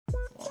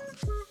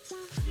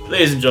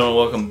Ladies and gentlemen,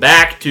 welcome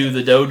back to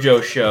the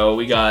Dojo Show.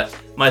 We got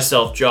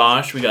myself,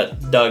 Josh, we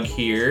got Doug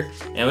here,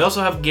 and we also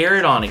have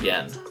Garrett on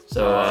again.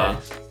 So,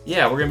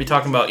 yeah, we're going to be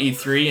talking about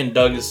E3, and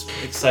Doug is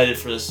excited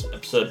for this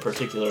episode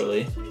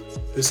particularly.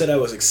 Who said I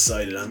was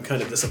excited? I'm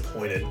kind of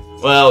disappointed.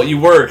 Well, you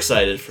were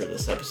excited for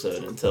this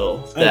episode until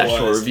the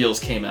actual reveals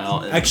came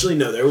out. And... Actually,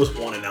 no, there was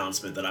one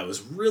announcement that I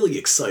was really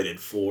excited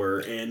for,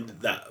 and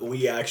that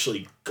we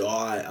actually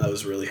got. I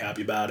was really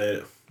happy about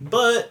it.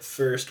 But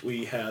first,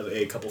 we have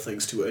a couple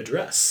things to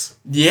address.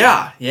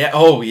 Yeah.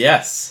 Oh,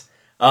 yes.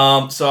 So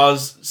I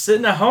was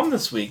sitting at home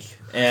this week,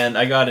 and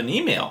I got an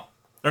email.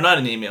 Or not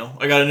an email.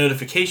 I got a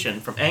notification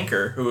from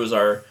Anchor, who was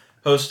our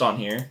host on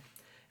here.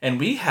 And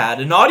we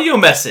had an audio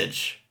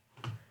message.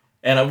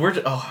 And I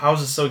was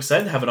just so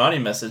excited to have an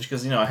audio message,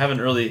 because, I haven't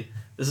really...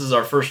 This is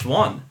our first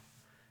one.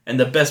 And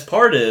the best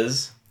part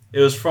is, it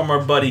was from our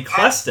buddy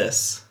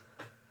Clestis.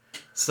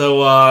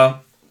 So,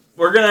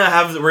 We're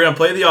gonna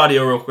play the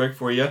audio real quick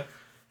for you,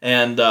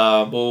 and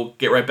we'll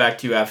get right back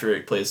to you after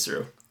it plays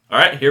through. All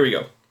right, here we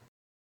go.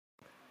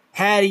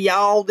 Howdy,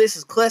 y'all. This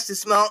is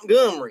Clestis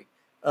Montgomery.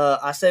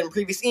 I said in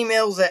previous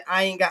emails that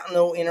I ain't got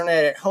no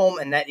internet at home,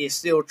 and that is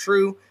still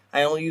true.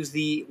 I only use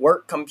the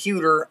work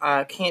computer.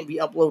 I can't be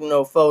uploading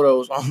no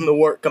photos on the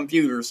work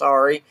computer,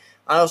 sorry.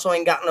 I also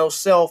ain't got no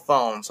cell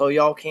phone, so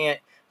y'all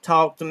can't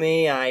talk to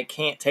me. I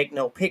can't take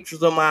no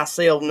pictures of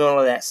myself, none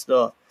of that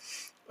stuff.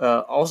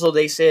 Also,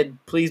 they said,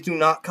 please do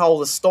not call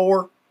the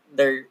store.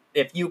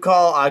 If you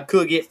call, I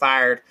could get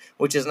fired,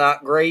 which is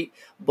not great.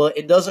 But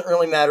it doesn't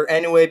really matter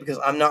anyway, because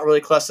I'm not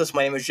really Clestis.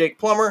 My name is Jake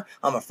Plummer.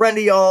 I'm a friend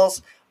of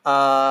y'all's.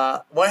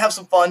 Want to have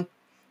some fun,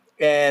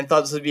 and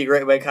thought this would be a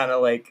great way to kind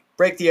of like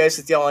break the ice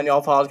with y'all on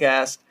y'all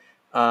podcast.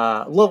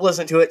 Love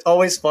listening to it. It's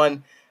always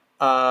fun.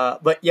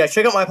 But yeah,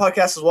 check out my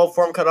podcast as well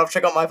before I'm cut off.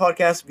 Check out my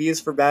podcast, V is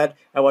for Bad.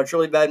 I watch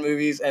really bad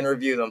movies and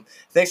review them.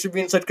 Thanks for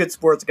being such good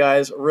sports,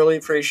 guys. Really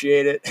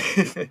appreciate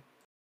it.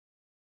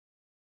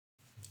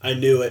 I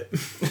knew it.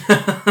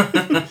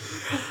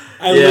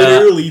 I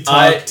literally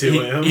talked to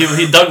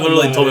him. Doug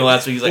literally told me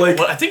last week, he's like,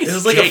 well, I think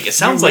it's Jake. It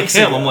sounds like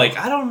him. I'm like,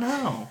 I don't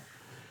know.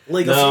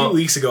 A few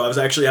weeks ago, I was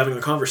actually having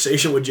a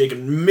conversation with Jake,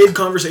 and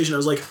mid-conversation, I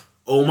was like,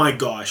 oh my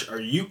gosh,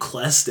 are you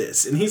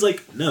Clestis? And he's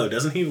like, no,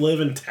 doesn't he live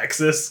in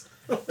Texas?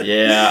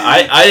 Yeah,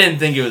 I didn't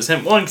think it was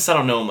him. One, because I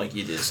don't know him like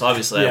you did, so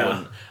obviously I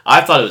wouldn't.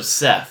 I thought it was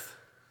Seth.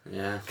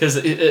 Yeah. Because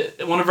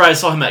whenever I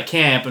saw him at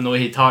camp and the way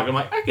he talked, I'm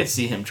like, I could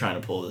see him trying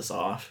to pull this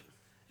off.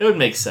 It would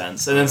make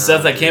sense. And then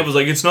Seth at camp was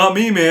like, it's not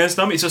me, man, it's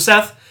not me. So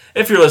Seth,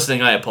 if you're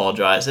listening, I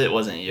apologize. It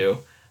wasn't you.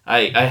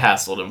 I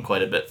hassled him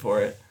quite a bit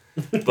for it.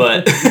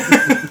 But...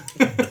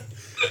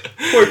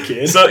 Poor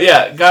kid. So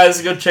yeah, guys,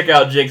 go check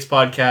out Jake's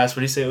podcast. What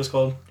did he say it was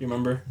called? Do you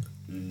remember?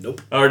 Nope.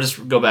 Or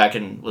just go back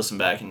and listen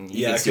back, and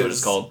you can see what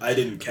it's called. I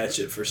didn't catch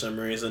it for some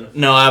reason.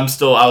 No, I was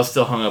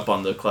still hung up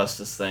on the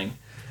Clestis thing.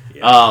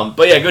 Yeah.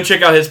 But yeah, go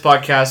check out his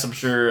podcast. I'm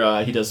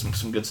sure he does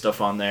some good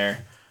stuff on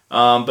there.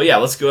 But yeah,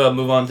 let's go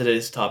move on to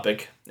today's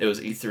topic. It was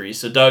E3.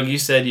 So Doug, you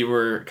said you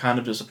were kind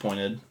of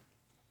disappointed.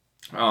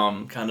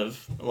 Kind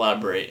of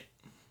elaborate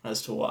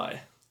as to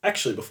why.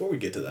 Actually, before we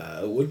get to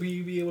that, would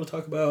we be able to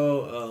talk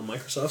about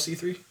Microsoft's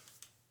E3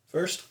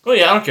 first? Oh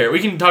yeah, I don't care. We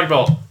can talk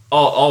about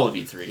all of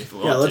E3 if we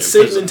want to. Let's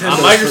save Nintendo.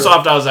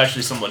 Microsoft, I was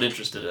actually somewhat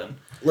interested in.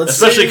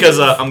 Especially because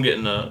I'm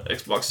getting a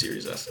Xbox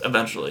Series S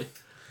eventually.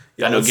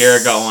 Yeah, I know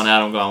Garrett got one,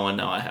 Adam got one.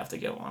 Now I have to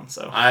get one.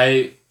 So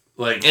and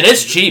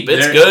it's cheap.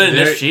 It's good and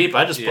it's cheap.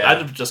 I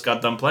just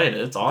got done playing it.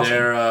 It's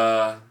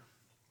awesome.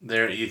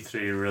 Their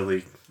E3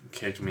 really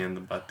kicked me in the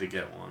butt to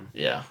get one.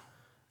 Yeah.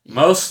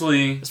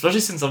 Mostly, especially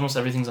since almost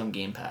everything's on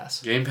Game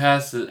Pass. Game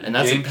Pass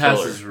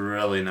is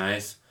really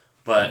nice,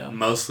 but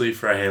mostly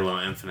for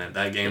Halo Infinite.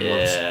 That game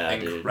looks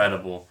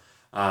incredible.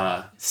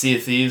 Sea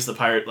of Thieves, the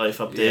Pirate Life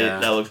update,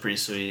 that looks pretty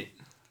sweet.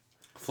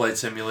 Flight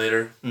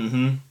Simulator.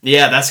 Mm-hmm.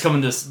 Yeah, that's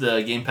coming to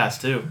the Game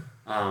Pass too.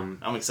 I'm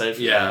excited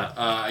for that. Yeah,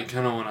 I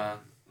kind of want to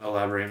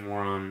elaborate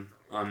more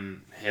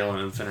on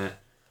Halo Infinite.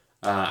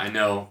 I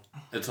know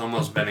it's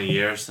almost been a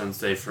year since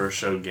they first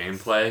showed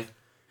gameplay,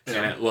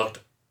 and it looked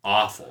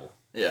awful.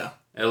 Yeah.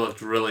 It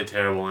looked really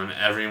terrible, and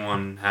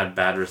everyone had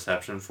bad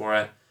reception for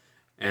it.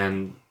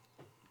 And,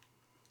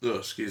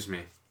 they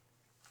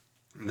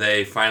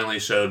finally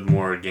showed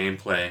more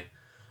gameplay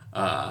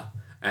at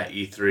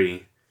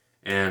E3,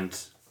 and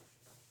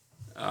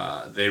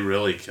they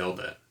really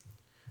killed it.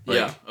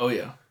 Yeah. Oh,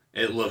 yeah.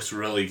 It looks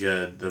really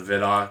good. The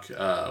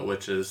Vidoc,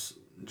 which is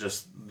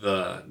just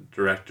the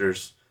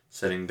directors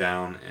sitting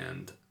down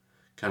and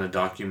kind of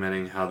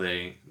documenting how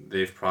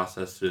they've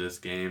processed through this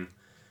game.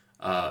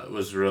 It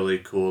was really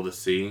cool to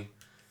see,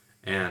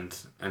 and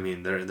I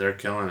mean they're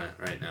killing it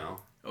right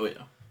now. Oh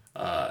yeah.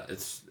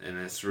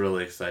 It's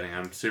really exciting.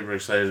 I'm super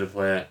excited to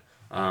play it.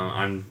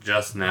 I'm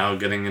just now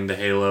getting into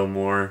Halo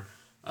more,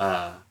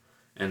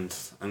 and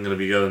I'm gonna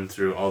be going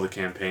through all the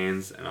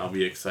campaigns, and I'll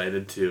be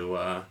excited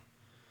to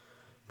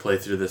play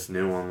through this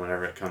new one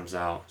whenever it comes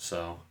out.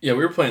 So yeah,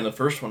 we were playing the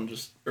first one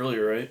just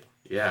earlier, right?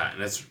 Yeah,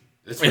 and it's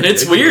And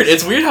it's weird.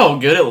 It's weird how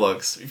good it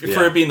looks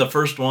for it being the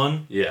first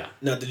one. Yeah.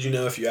 Now, did you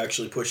know if you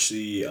actually push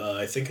the,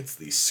 I think it's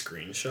the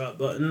screenshot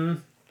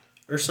button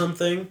or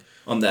something?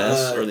 On the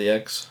S or the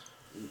X?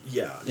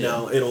 Yeah.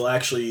 Now, it'll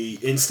actually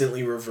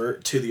instantly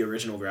revert to the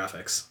original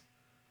graphics.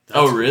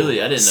 That's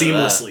really? I didn't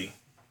know that. Seamlessly.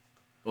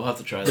 We'll have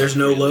to try that. There's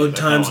no really, load but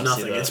I kinda times, wanna see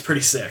nothing. that. It's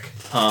pretty sick.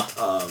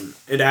 Huh.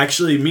 It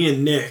actually, me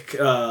and Nick,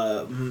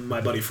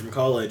 my buddy from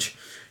college,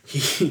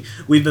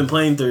 we've been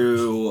playing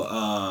through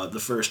the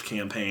first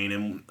campaign,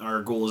 and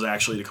our goal is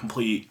actually to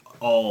complete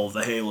all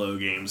the Halo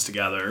games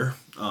together,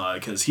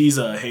 because he's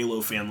a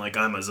Halo fan like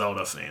I'm a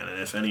Zelda fan, and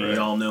if any of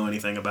y'all know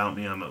anything about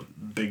me, I'm a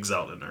big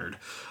Zelda nerd.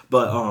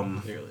 But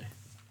Clearly.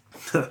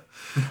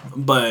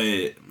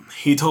 but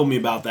he told me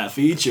about that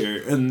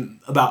feature, and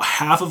about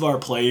half of our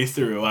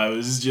playthrough, I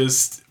was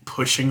just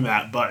pushing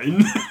that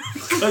button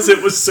because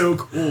it was so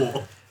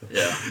cool.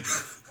 Yeah.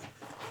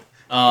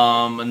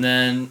 And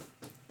then,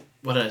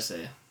 what did I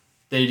say?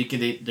 They're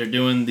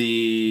doing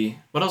the...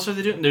 What else are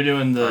they doing? They're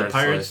doing the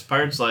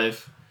Pirate's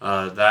Life.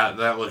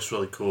 That looks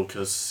really cool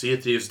because Sea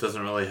of Thieves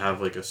doesn't really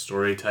have like a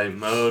story type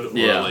mode.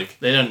 Or like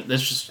they don't.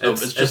 It's just a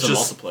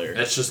multiplayer.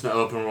 It's just an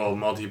open world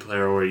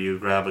multiplayer where you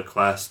grab a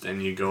quest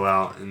and you go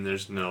out and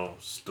there's no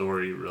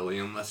story really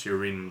unless you're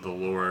reading the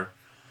lore,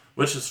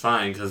 which is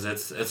fine because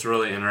it's a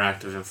really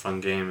interactive and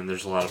fun game and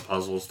there's a lot of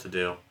puzzles to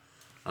do.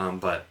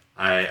 But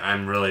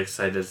I'm really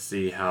excited to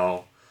see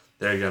how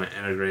they're gonna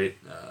integrate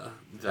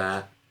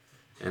that,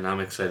 and I'm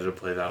excited to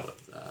play that with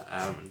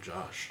Adam and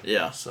Josh.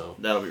 Yeah, so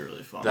that'll be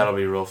really fun. That'll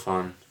be real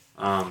fun.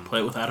 Play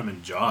it with Adam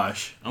and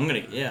Josh. I'm gonna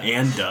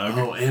and Doug.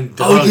 Oh, and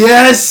Doug. Oh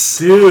yes,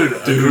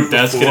 dude,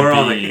 that's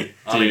gonna be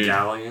on a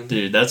galleon.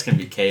 Dude, that's gonna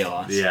be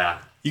chaos. Yeah,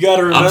 you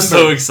gotta remember. I'm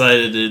so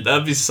excited, dude.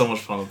 That'd be so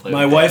much fun to play.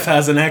 My with wife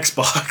has an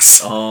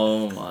Xbox.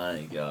 Oh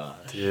my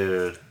gosh,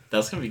 dude,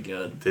 that's gonna be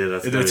good. Dude,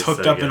 that's it's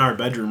hooked up in our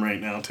bedroom right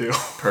now too.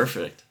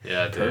 Perfect.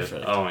 Yeah, dude.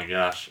 Perfect. Oh my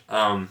gosh.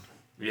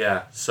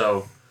 Yeah.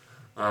 So,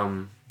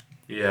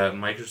 yeah,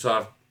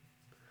 Microsoft.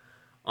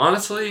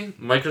 Honestly,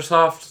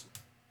 Microsoft,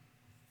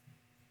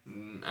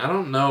 I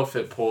don't know if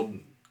it pulled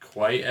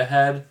quite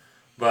ahead,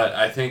 but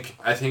I think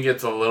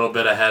it's a little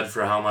bit ahead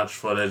for how much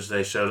footage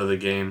they showed of the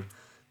game.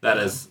 That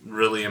is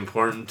really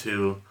important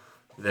to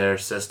their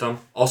system.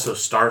 Also,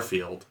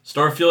 Starfield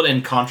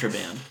and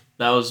Contraband.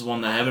 That was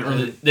one that I haven't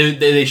really...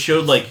 They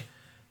showed like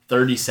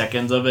 30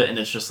 seconds of it, and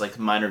it's just like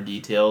minor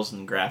details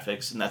and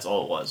graphics, and that's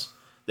all it was.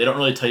 They don't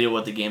really tell you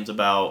what the game's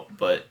about,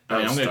 but I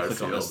mean, I'm going to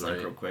click on this link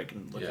real quick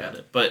and look at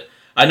it. But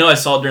I know I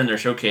saw it during their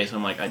showcase, and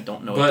I'm like, I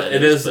don't know what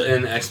that is. But it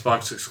is an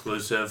Xbox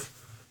exclusive,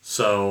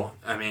 so,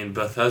 I mean,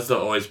 Bethesda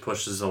always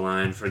pushes the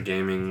line for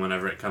gaming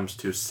whenever it comes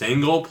to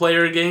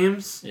single-player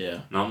games.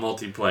 Yeah. Not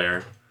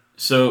multiplayer.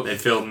 So they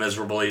failed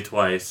miserably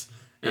twice.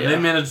 And they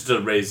managed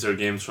to raise their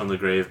games from the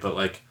grave, but,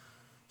 like,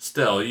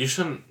 still, you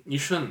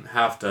shouldn't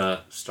have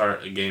to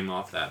start a game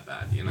off that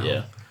bad, you know?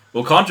 Yeah.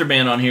 Well,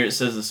 Contraband on here, it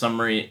says the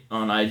summary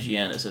on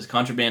IGN. It says,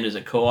 Contraband is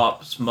a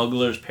co-op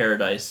smuggler's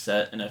paradise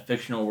set in a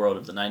fictional world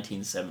of the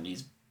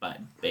 1970s by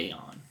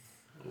Bayon.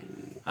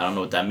 I don't know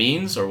what that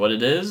means or what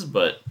it is,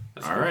 but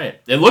that's all cool. Right.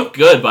 It looked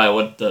good by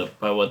what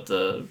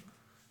the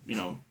you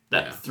know,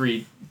 that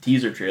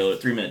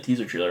 3-minute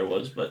teaser trailer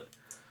was, but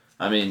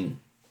I mean,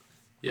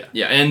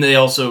 yeah, and they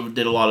also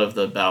did a lot of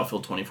the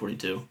Battlefield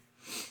 2042.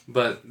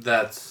 But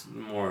that's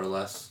more or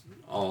less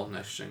all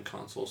next-gen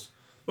consoles.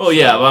 Well,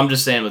 yeah, but I'm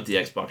just saying with the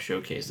Xbox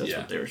showcase, that's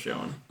what they were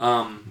showing.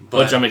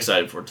 Which I'm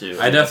excited for, too.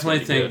 I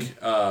definitely think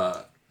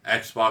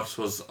Xbox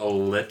was a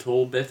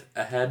little bit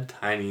ahead,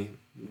 tiny,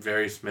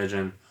 very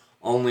smidgen.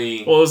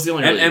 Only... Well, it was the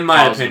only really in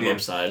my opinion,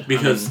 upside.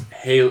 because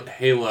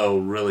Halo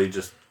really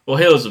just... Well,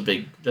 Halo's a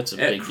big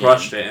It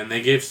crushed it, and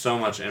they gave so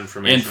much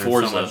information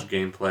and so much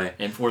gameplay.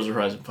 And Forza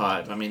Horizon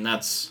 5. I mean,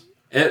 that's...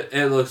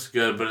 It looks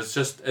good, but it's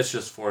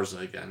just Forza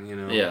again, you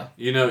know? Yeah.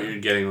 You know what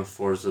you're getting with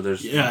Forza.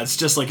 It's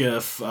just like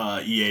if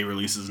EA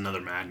releases another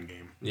Madden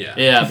game. Yeah.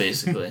 Yeah,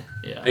 basically.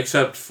 Yeah.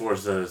 Except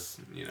Forza is,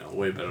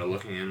 way better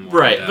looking and more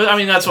right, but I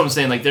mean, that's what I'm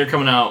saying. Like, they're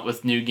coming out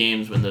with new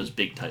games with those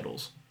big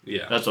titles.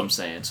 Yeah. That's what I'm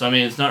saying. So, I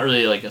mean, it's not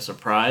really like a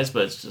surprise,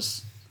 but it's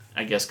just,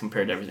 I guess,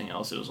 compared to everything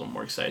else, it was a little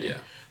more exciting. Yeah.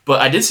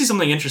 But I did see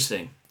something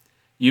interesting.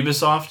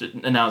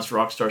 Ubisoft announced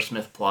Rockstar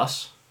Smith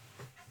Plus.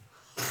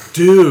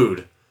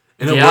 Dude!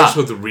 And it works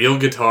with real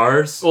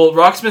guitars? Well,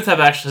 Rocksmith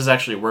has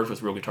actually worked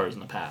with real guitars in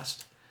the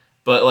past.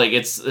 But, like,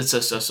 it's a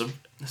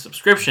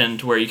subscription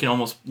to where you can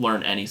almost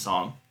learn any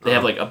song. They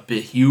have, like, a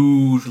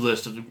huge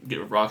list of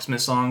Rocksmith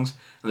songs,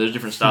 and there's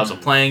different styles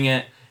of playing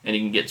it, and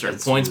you can get certain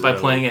points by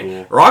playing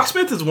it.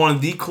 Rocksmith is one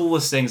of the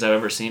coolest things I've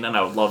ever seen, and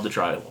I would love to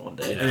try it one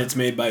day. And it's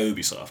made by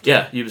Ubisoft.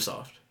 Yeah,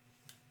 Ubisoft.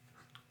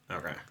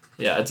 Okay.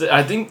 Yeah,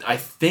 I think I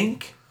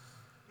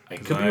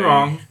could be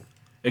wrong.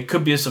 It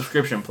could be a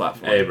subscription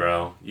platform. Hey,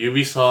 bro.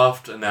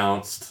 Ubisoft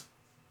announced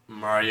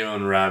Mario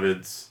and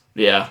Rabbids.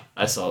 Yeah,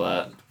 I saw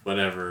that.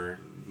 Whatever.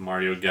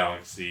 Mario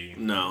Galaxy.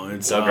 No,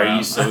 it's... Doug, are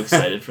you so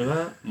excited for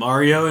that?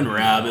 Mario and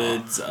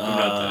Rabbids. I'm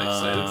not that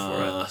excited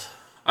for it.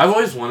 I've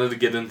always wanted to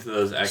get into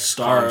those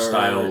XCOM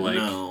style, like...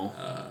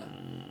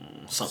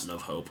 something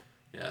of hope.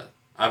 Yeah.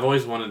 I've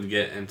always wanted to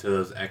get into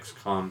those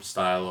XCOM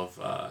style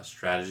of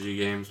strategy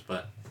games,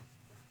 but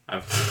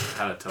I've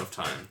had a tough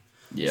time.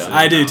 Yeah.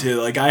 I do too.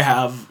 Like, I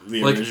have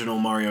the Like- original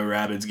Mario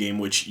Rabbids game,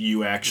 which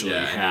you actually I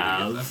need to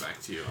have. get that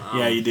back to you.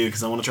 Yeah, you do,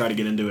 because I want to try to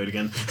get into it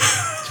again.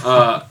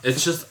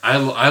 It's just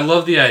I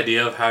love the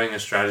idea of having a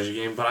strategy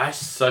game, but I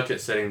suck at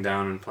sitting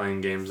down and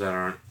playing games that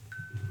aren't,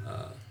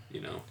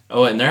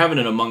 Oh, and they're having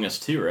an Among Us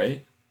too,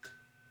 right?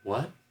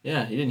 What?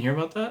 Yeah, you didn't hear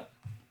about that?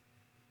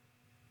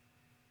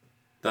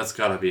 That's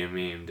gotta be a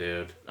meme,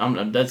 dude.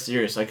 I'm dead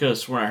serious. I could have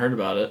sworn I heard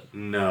about it.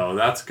 No,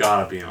 that's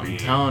gotta be a I'm meme.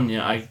 telling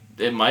you,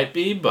 it might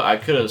be, but I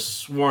could have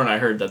sworn I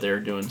heard that they were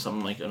doing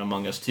something like an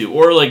Among Us 2,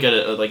 or like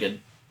a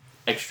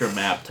extra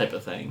map type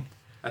of thing.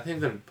 I think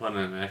they're putting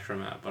in an extra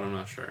map, but I'm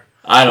not sure.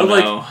 I don't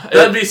But, know.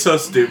 That'd be so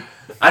stupid.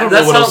 I don't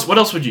know what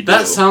else would you do.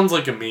 That sounds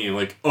like a meme.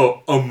 Like,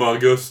 oh, Among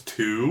Us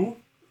 2?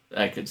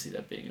 I could see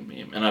that being a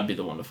meme, and I'd be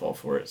the one to fall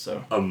for it.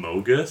 So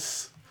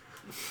Amogus?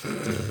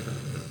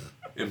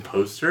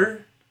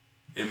 Imposter?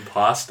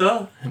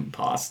 Impasta?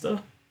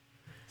 Impasta.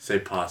 Say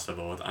pasta,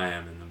 but with I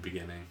am in the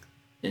beginning.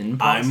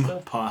 Impasta.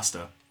 I'm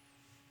pasta.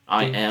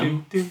 I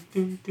am.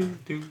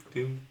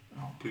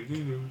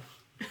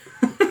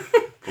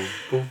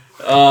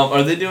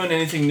 Are they doing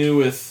anything new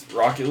with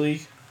Rocket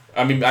League?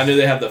 I mean, I know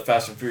they have the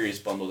Fast and Furious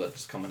bundle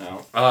that's coming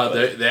out.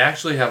 They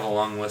actually have a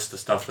long list of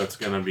stuff that's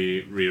going to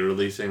be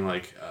re-releasing,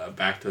 like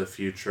Back to the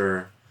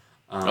Future.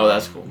 Oh,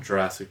 that's cool.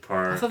 Jurassic I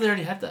Park. thought they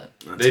already had that.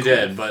 They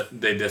did, but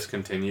they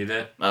discontinued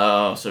it.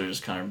 Oh, so they're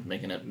just kind of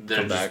making it They're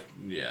come back.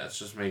 Yeah, it's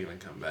just making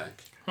it come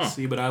back. Huh.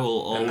 See, but I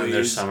will And then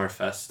there's always,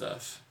 Summerfest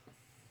stuff.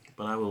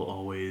 but I will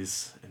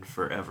always and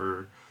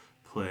forever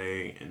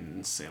play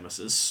in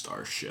Samus's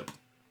Starship.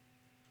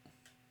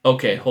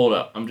 Okay, hold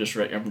up. I'm just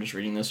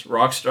reading this.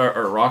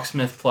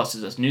 Rocksmith Plus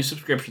is a new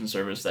subscription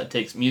service that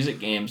takes music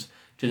games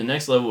to the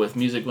next level with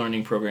music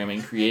learning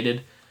programming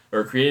created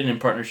in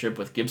partnership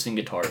with Gibson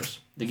Guitars.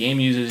 The game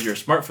uses your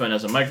smartphone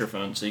as a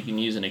microphone, so you can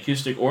use an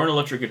acoustic or an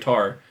electric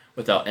guitar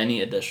without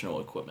any additional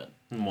equipment.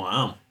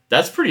 Wow.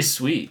 That's pretty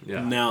sweet.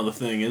 Yeah. Now the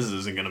thing is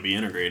it going to be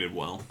integrated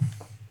well?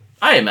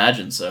 I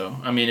imagine so.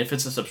 I mean, if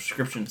it's a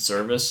subscription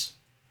service,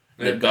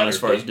 they've gone as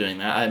far as doing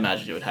that. I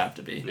imagine it would have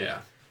to be. Yeah.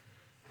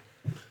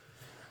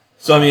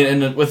 So I mean,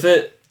 and with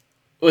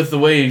the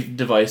way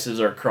devices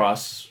are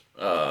cross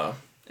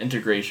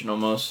integration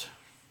almost,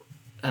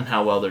 and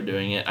how well they're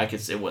doing it,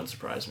 it wouldn't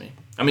surprise me.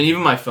 I mean,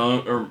 even my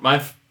phone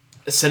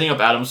setting up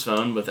Adam's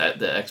phone with the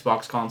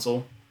Xbox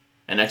console,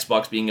 and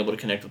Xbox being able to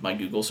connect with my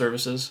Google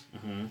services,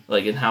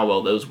 like and how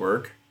well those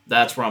work.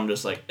 That's where I'm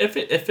just like, if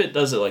it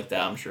does it like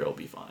that, I'm sure it'll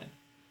be fine.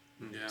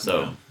 Yeah.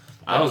 So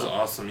That was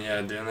awesome.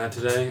 Yeah, doing that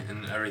today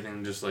and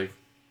everything just like.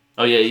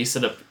 Oh yeah, you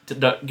set up.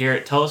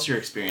 Garrett, tell us your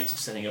experience of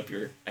setting up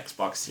your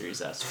Xbox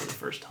Series S for the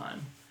first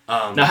time.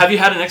 Now, have you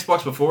had an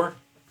Xbox before?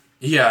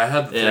 Yeah, I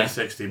had the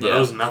 360, but Yeah. it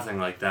was nothing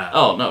like that.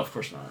 Oh no, of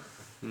course not.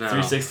 No.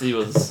 360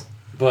 was.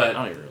 But I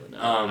don't even really know.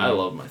 I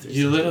love my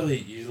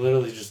 360. you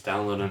literally just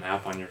download an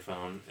app on your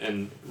phone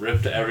and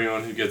rip to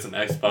everyone who gets an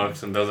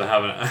Xbox and doesn't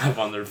have an app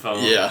on their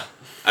phone. Yeah,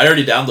 I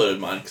already downloaded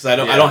mine because I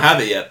don't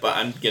have it yet, but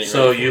I'm getting.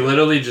 So ready for you it.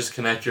 literally just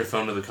connect your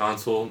phone to the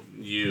console.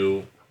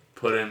 You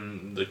put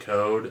in the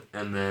code,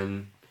 and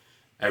then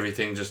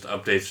everything just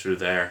updates through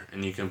there,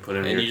 and you can put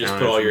in and your you just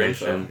account put all your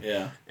information, info.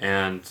 Yeah.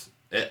 and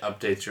it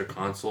updates your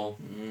console,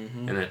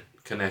 and it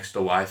connects to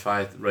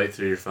Wi-Fi right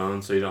through your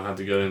phone, so you don't have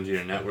to go into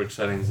your network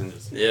settings and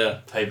just Yeah.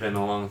 type in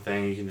a long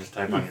thing. You can just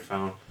type on your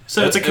phone.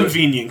 So it's a It-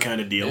 convenient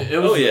kind of deal. It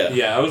was, Oh, yeah.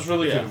 yeah, it was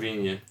really Yeah.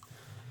 convenient.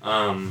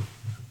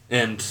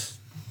 And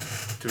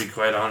to be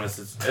quite honest,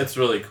 it's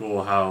really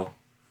cool how,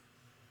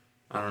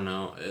 I don't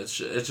know, it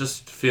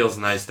just feels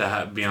nice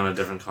to be on a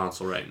different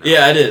console right now.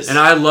 Yeah, it is. And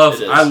I love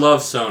It is.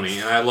 Sony,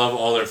 and I love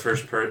all their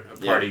first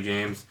party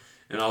games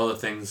and all the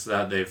things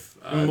that they've.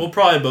 We'll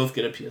probably both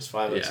get a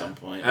PS5 yeah, at some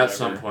point. At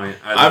some point,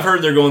 I've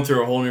heard they're going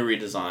through a whole new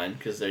redesign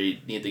because they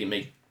need to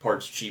make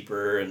parts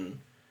cheaper and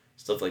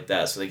stuff like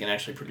that, so they can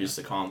actually produce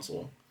the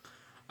console.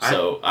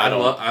 So I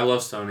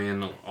love Sony,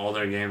 and all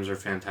their games are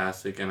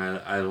fantastic, and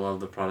I love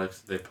the products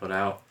that they put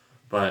out.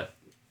 But,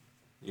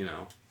 you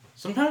know,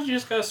 sometimes you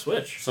just gotta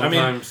switch.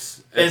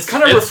 sometimes I mean, it's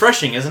kind of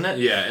refreshing, isn't it?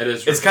 Yeah, it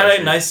is. It's kind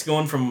refreshing. of nice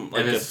going from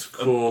like And it's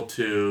cool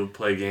to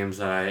play games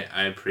that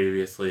I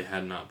previously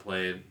had not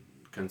played,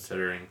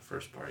 considering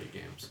first party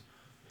games.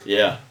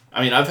 Yeah,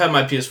 I mean, I've had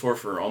my PS4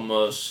 for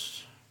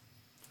almost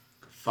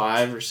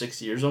 5 or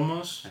 6 years,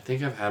 almost. I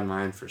think I've had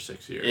mine for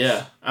 6 years.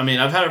 Yeah, I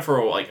mean, I've had it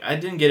for I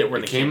didn't get it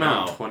when it came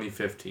out. in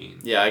 2015.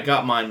 Yeah, I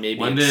got mine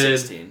maybe When in did-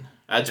 16.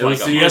 That's It when I was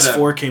got the mine. year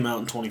PS4 came out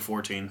in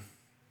 2014.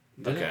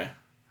 Did it? Okay,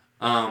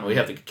 We we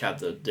have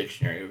the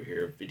dictionary over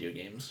here of video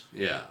games.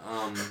 Yeah.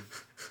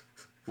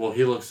 Well,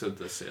 he looks at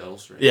the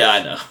sales rate. Yeah,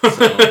 I know.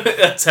 So-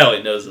 That's how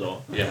he knows it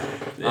all. Yeah.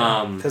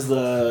 Yeah. Because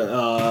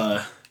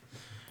the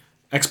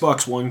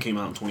Xbox One came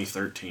out in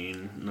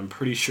 2013, and I'm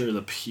pretty sure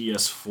the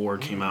PS4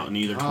 came out in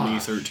either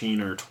gosh.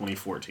 2013 or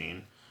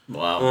 2014.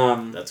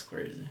 Wow, that's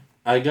crazy.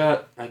 I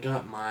got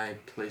my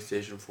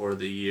PlayStation 4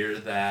 the year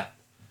that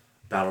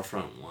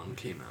Battlefront 1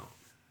 came out.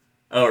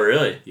 Oh,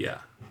 really? Yeah.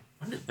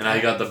 When did And I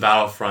got the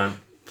Battlefront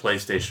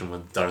PlayStation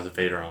with Darth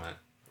Vader on it.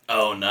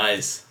 Oh,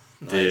 nice.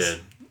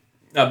 Dude.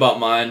 I bought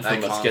mine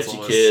from That a Sketchy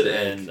console is Kid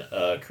sick.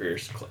 and Career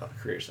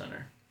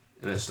Center.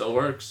 And it still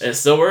works. And it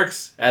still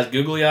works. It has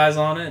googly eyes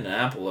on it and an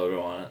Apple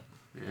logo on it.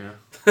 Yeah.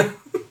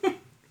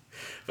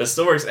 But it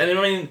still works. And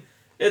I mean,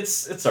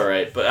 it's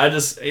alright. But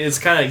it's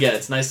kind of, again,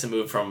 it's nice to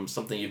move from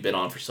something you've been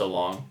on for so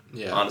long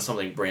onto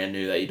something brand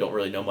new that you don't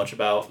really know much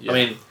about. Yeah. I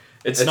mean,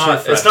 it's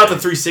not the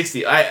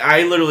 360.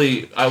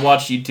 I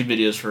watched YouTube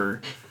videos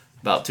for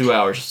about 2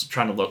 hours just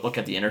trying to look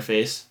at the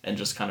interface and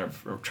just kind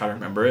of try to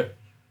remember it.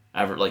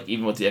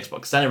 Even with the Xbox.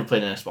 Because I never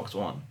played an Xbox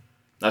One.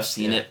 I've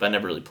seen it, but I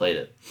never really played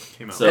it.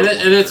 Came out So- in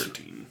And it's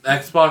 2013.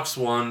 Xbox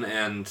One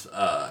and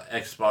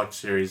Xbox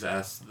Series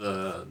S.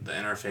 The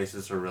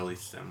interfaces are really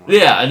similar.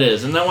 Yeah, it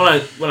is. And then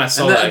when I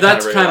saw that,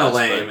 that's I kind of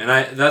realized, lame.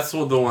 And that's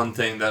the one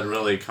thing that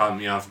really caught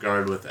me off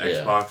guard with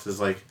Xbox is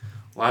like,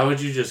 why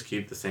would you just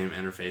keep the same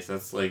interface?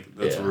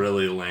 That's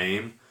really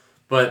lame.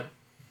 But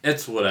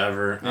it's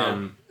whatever.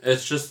 Yeah.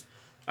 It's just.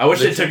 I wish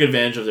they took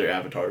advantage of their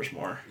avatars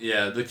more.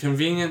 Yeah, the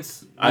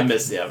convenience. I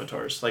miss the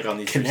avatars, like on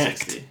the Kinect.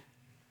 360.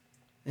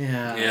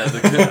 Yeah. Yeah,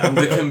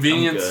 the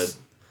convenience. I'm good.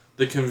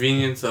 The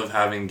convenience of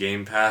having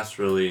Game Pass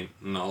really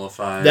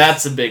nullifies.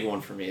 That's a big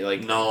one for me.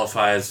 Like,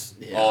 nullifies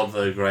all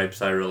the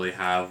gripes I really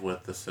have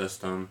with the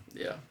system.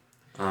 yeah.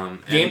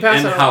 Game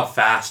Pass and how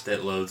fast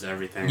it loads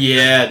everything.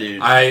 Yeah,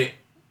 dude.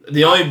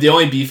 The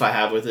only beef I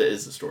have with it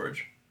is the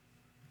storage.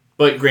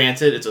 But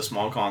granted, it's a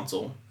small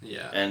console.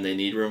 Yeah. And they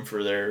need room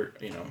for their,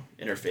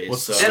 interface.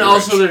 What's the so And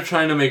also they're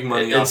trying to make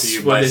money off of it's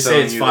you what by they say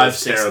selling it's you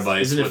 560 those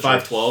terabytes. Isn't it which are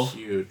 512?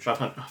 Huge.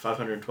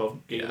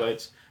 512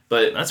 gigabytes.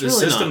 But That's the really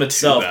system not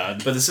itself, too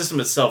bad. but the system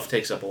itself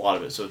takes up a lot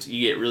of it. So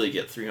you really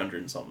get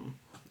 300 and something.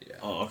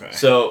 Oh, okay.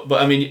 So,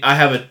 but I mean, I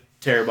have a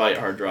terabyte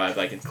hard drive.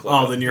 I can click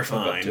Oh, then you're hook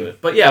up fine. to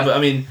it. But yeah, I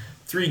mean,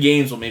 3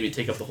 games will maybe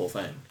take up the whole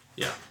thing.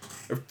 Yeah.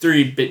 Or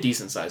 3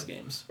 decent sized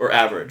games or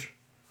average.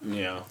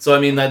 Yeah. So I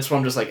mean, that's why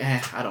I'm just like,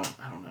 I don't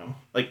know.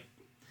 Like,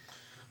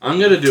 I'm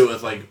gonna do it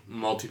with like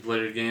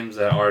multiplayer games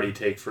that already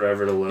take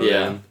forever to load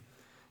Yeah. in.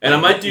 and I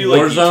might do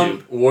like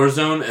YouTube.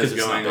 Warzone is 'Cause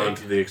it's going not big.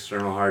 onto the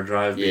external hard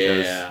drive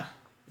because Yeah.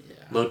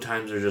 load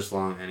times are just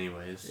long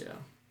anyways. Yeah.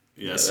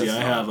 Yeah, Yeah, see, that's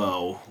I not- have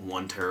a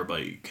 1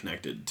 terabyte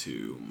connected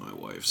to my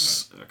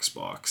wife's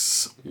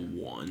Xbox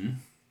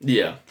One.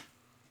 Yeah.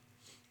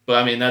 But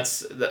I mean,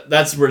 that's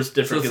where it's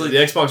different So because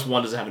it's the Xbox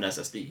One doesn't have an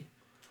SSD.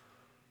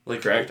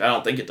 Like Correct? I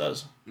don't think it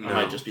does. No, I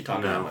might just be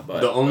talking out of my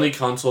butt. The only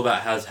console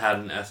that has had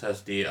an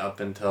SSD up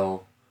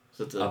until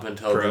Is it the up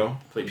until Pro?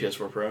 Play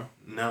PS4 Pro?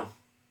 no.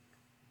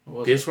 What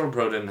was it? PS4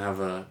 Pro didn't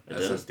have a It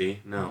didn't? SSD.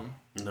 No.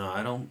 No,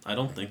 I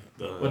don't think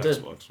the What did?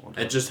 Xbox One.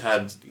 It just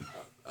had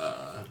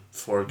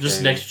 4K.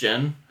 Just next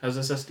gen has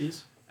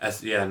SSDs?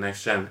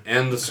 next gen.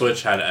 And the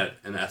Switch had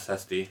an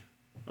SSD.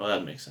 Oh,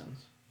 that makes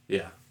sense.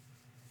 Yeah.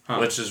 Huh.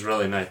 Which is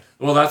really nice.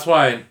 Well, that's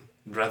why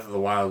Breath of the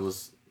Wild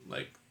was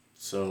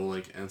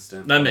so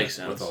instant. That makes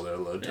sense. With all their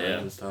load times Yeah.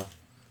 and stuff.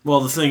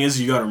 Well, the thing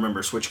is, you got to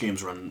remember, Switch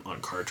games run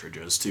on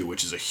cartridges too,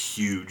 which is a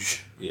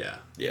huge. Yeah.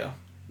 Yeah.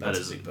 That That's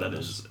is a big that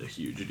bonus. is a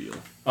huge deal.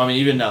 I mean,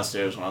 even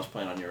downstairs when I was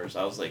playing on yours,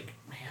 I was like,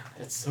 man,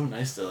 it's so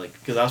nice to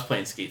because I was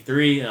playing Skate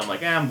 3 and I'm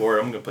like, I'm bored.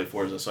 I'm gonna play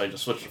Forza, so I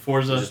just switched to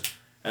Forza,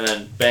 and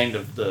then banged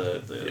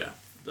the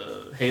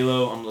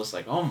Halo. I'm just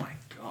like, oh my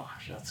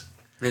gosh,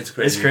 It's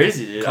crazy. it's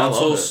crazy, dude.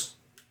 Consoles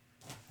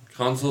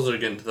are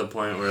getting to the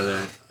point where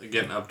they're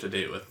getting up to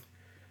date with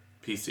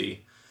PC.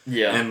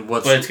 Yeah, And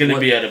but it's gonna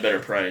be at a better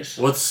price.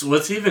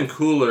 What's even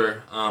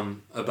cooler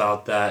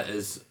about that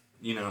is,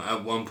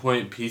 at one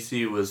point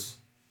PC was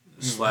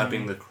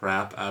slapping the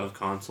crap out of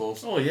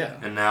consoles, Oh yeah,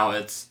 and now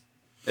it's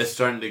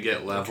starting to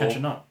get We're level.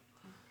 catching up.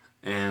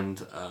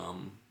 And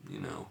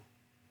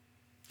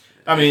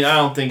I mean, I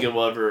don't think it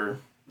will ever.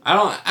 I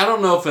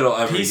don't know if it'll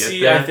ever get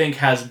PC, there. I think,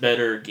 has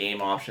better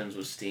game options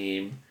with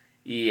Steam,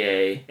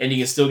 EA, and you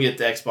can still get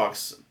the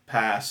Xbox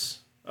Pass.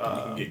 You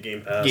can get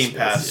Game Pass. Game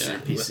Pass with on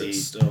it PC.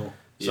 still.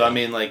 So I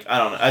mean, I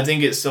don't know. I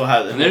think it still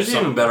has. and there's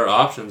some- even better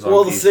options on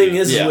Well, PC. the thing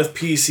is Yeah. with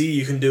PC,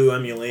 you can do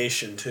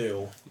emulation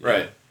too.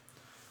 Right.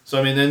 So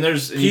I mean, then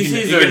there's you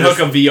PCs can are hook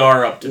just a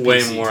VR up to way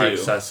PC more too,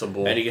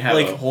 accessible. and you can have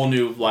Like- a whole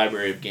new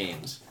library of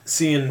games.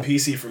 Seeing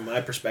PC from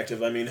my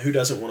perspective, I mean, who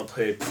doesn't want to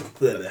play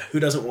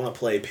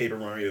Paper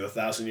Mario: The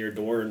Thousand-Year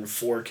Door in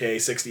 4K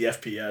 60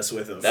 FPS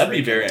with a That'd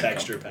be freaking very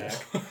texture pack?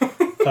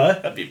 uncomfortable. Huh?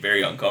 That'd be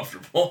very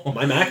uncomfortable.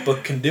 My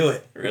MacBook can do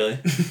it. Really?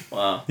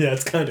 Wow. Yeah,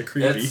 it's kind of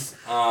creepy. It's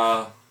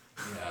yeah.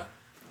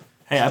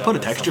 Hey, I put a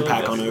That's texture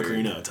something pack on that's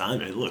Ocarina of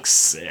Time. It looks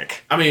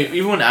sick. I mean,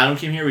 even when Adam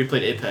came here, we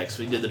played Apex.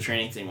 We did the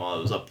training thing while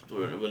it was up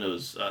when it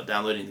was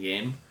downloading the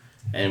game,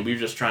 and we were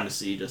just trying to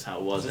see just how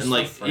it was. Just And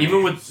the frames.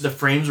 even with the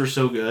frames were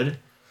so good,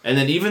 and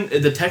then even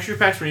the texture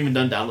packs weren't even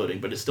done downloading,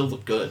 but it still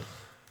looked good.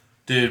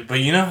 Dude, but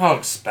you know how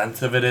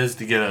expensive it is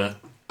to get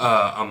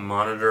a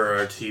monitor or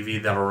a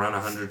TV that'll run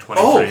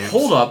 120 Oh, frames?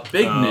 hold up!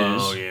 Big Oh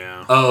news.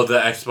 yeah. Oh, the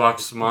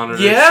Xbox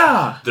monitors?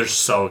 Yeah. They're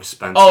so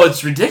expensive. Oh,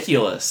 it's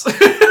ridiculous.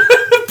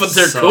 But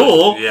they're So-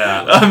 cool.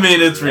 yeah. I mean,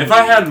 it's If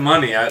I had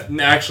money,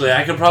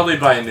 I could probably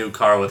buy a new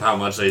car with how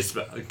much they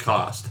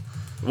cost.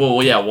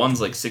 Well, yeah,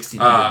 one's like $1,600,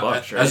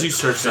 right? As you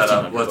search that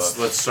up, $1,500.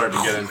 let's start to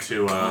get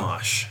into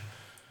Gosh.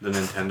 the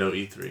Nintendo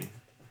E3.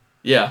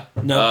 Yeah.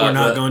 No, we're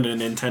not but- going to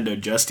Nintendo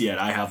just yet.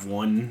 I have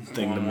one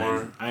thing One to more?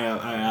 make.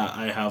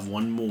 I have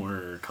one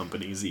more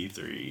company's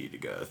E3 to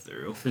go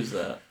through. Who's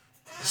that?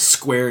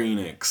 Square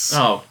Enix.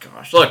 Oh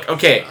gosh! Look,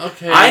 okay.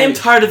 Okay. I am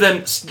tired of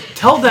them.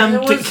 Tell them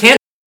It to was- can't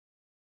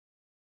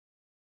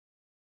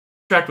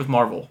contract with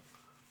Marvel.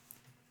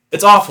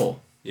 It's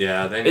awful.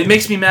 Yeah, they. It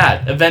makes me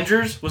mad.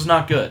 Avengers was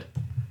not good.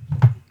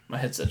 My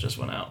headset just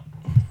went out.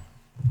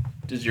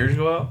 Did yours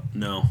go out?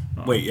 No.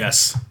 Wait,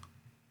 yes.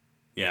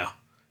 Yeah.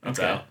 It's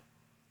Okay. out.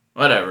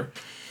 Whatever.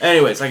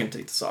 Anyways, I can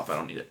take this off. I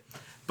don't need it.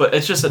 But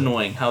it's just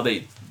annoying how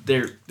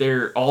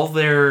they're all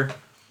their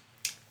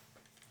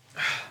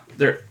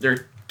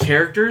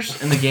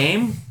characters in the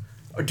game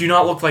do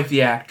not look like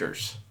the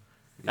actors.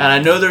 And I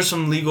know there's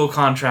some legal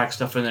contract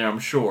stuff in there, I'm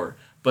sure.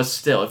 But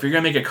still, if you're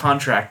gonna make a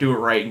contract, do it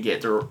right and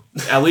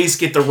at least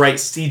get the right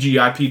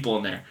CGI people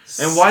in there.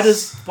 And why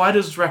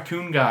does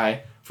Raccoon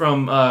Guy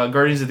from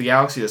Guardians of the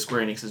Galaxy that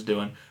Square Enix is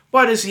doing?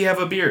 Why does he have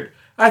a beard?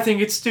 I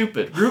think it's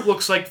stupid. Groot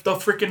looks like the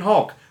freaking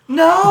Hulk.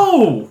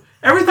 No,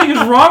 everything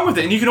is wrong with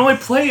it, and you can only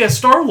play as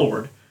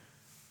Star-Lord.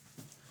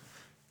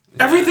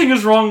 Everything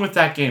is wrong with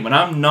that game, and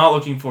I'm not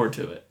looking forward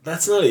to it.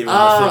 That's not even the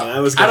thing I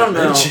was I gonna don't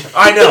know. mention.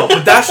 I know,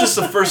 but that's just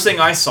the first thing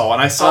I saw,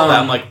 and I saw that,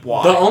 I'm like,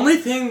 why? The only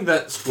thing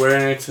that Square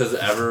Enix has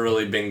ever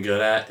really been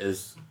good at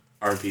is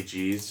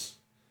RPGs,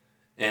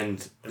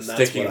 and And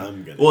that's sticking. what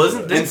I'm gonna Well, do.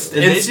 isn't and,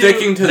 they, and they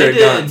sticking to they their did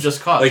guns.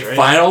 Just Cause, like right?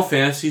 Final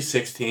Fantasy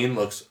 16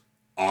 looks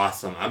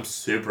awesome. I'm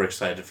super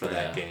excited for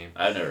that Yeah, game.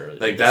 I never really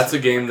Like that's a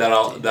game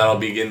that'll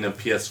be getting a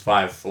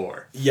PS5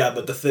 for. Yeah,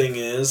 but the thing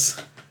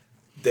is,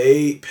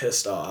 they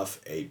pissed off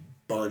a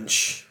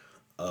bunch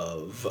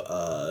of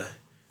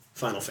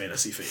Final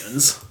Fantasy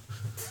fans.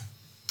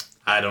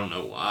 I don't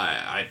know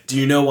why. Do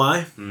you know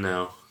why?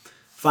 No.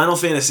 Final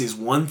Fantasies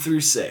 1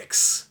 through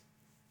 6.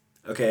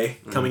 Okay?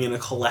 Coming in a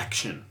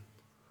collection.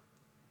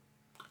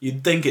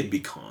 You'd think it'd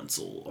be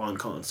on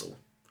console.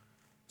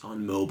 It's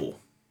on mobile.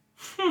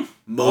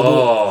 Mobile.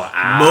 Oh,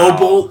 ow.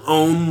 Mobile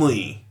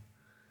only.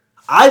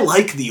 I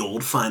like the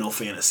old Final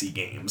Fantasy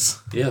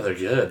games. Yeah, they're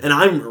good. And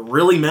I'm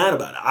really mad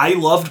about it. I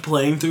loved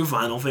playing through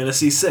Final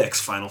Fantasy VI,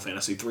 Final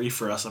Fantasy III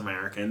for us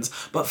Americans,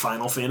 but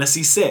Final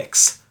Fantasy VI.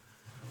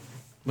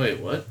 Wait,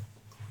 what?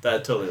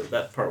 That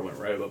part went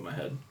right above my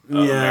head. Yeah.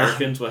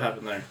 Americans, what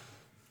happened there?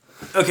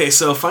 Okay,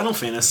 so Final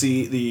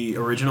Fantasy, the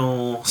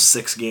original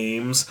 6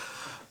 games,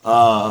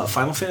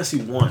 Final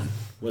Fantasy 1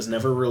 was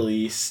never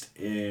released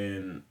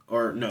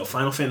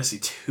Final Fantasy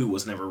 2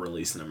 was never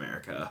released in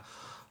America.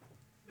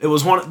 It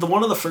was one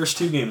of the first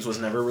 2 games was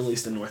never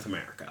released in North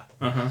America.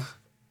 Uh-huh.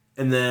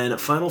 And then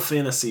Final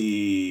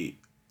Fantasy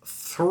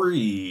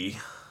 3,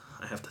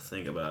 I have to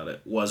think about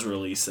it, was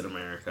released in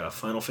America.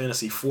 Final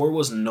Fantasy 4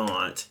 was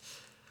not,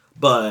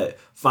 but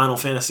Final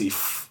Fantasy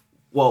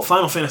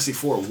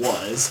 4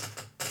 was,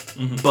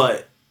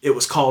 but it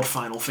was called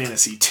Final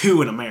Fantasy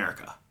 2 in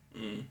America.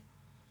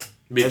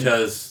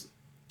 Because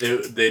they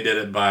did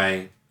it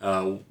by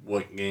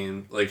what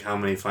game, like how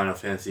many Final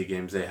Fantasy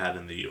games they had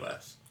in the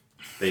U.S.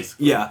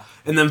 Basically. Yeah,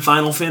 and then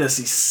Final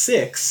Fantasy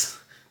 6,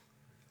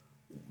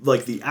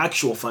 like the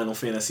actual Final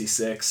Fantasy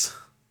 6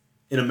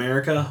 in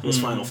America was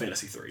Final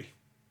Fantasy 3.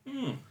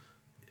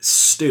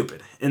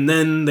 Stupid. And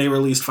then they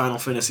released Final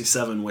Fantasy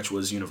 7, which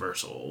was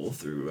universal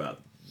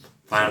throughout,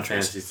 Final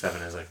Fantasy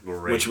 7 is a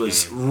great which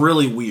was game.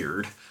 really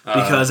weird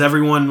because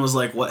everyone was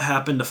like, what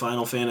happened to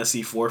Final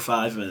Fantasy 4,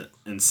 5,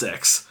 and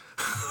 6?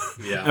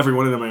 Yeah.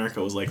 Everyone in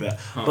America was like that.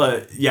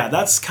 But yeah,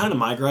 that's kind of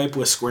my gripe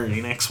with Square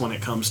Enix when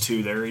it comes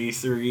to their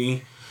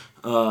E3.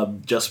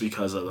 Just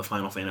because of the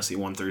Final Fantasy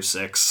 1 through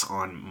 6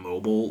 on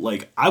mobile.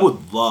 Like, I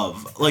would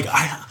love... Like,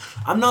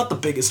 I'm not the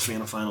biggest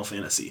fan of Final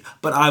Fantasy,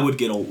 but I would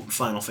get a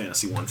Final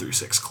Fantasy 1 through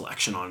 6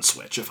 collection on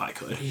Switch if I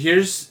could.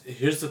 Here's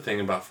the thing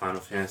about Final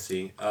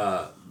Fantasy.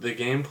 The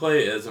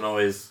gameplay isn't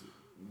always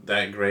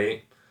that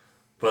great,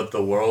 but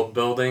the world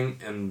building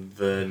and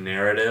the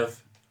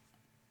narrative,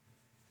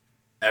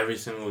 every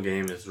single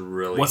game is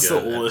really What's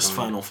good. the oldest at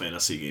Final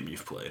Fantasy game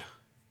you've played?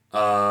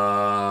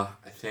 I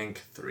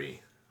think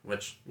 3,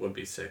 which would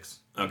be 6.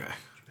 Okay.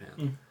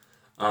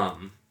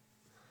 Japan.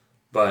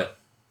 But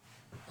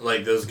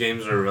like those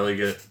games are really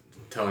good at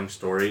telling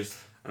stories,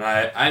 and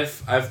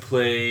I've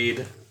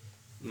played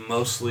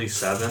mostly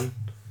 7,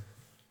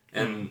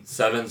 and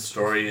 7's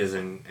story is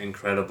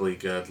incredibly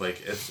good.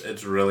 Like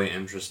it's really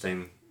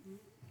interesting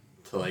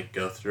to like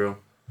go through,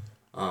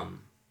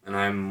 and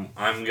I'm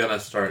gonna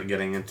start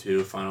getting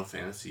into Final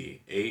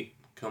Fantasy 8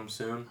 come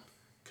soon,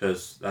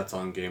 because that's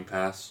on Game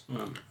Pass.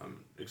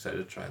 I'm excited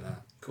to try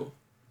that. Cool.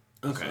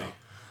 Okay.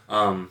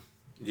 So,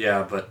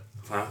 yeah, but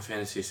Final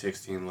Fantasy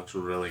 16 looks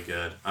really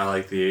good. I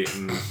like the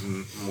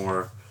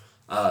more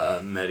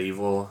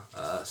medieval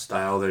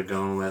style they're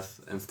going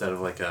with instead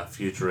of like a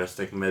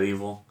futuristic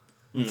medieval.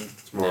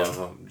 It's more of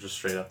a just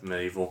straight up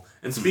medieval.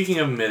 And speaking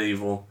of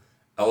medieval,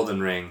 Elden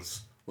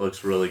Rings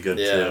looks really good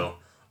too.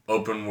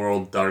 Open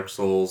world Dark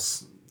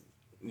Souls,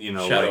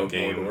 Shadow like of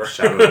game, Mordor.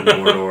 Shadow of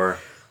Mordor.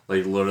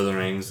 like Lord of the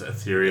Rings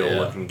ethereal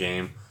looking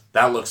game.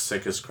 That looks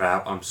sick as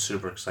crap. I'm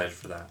super excited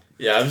for that.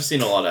 Yeah, I've just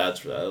seen a lot of ads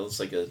for that. It looks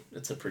like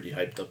it's a pretty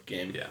hyped up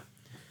game. Yeah.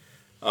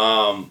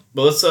 But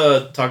let's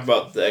talk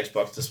about the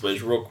Xbox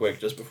displays real quick,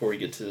 just before we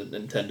get to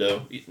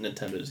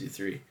Nintendo's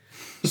E3.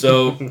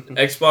 So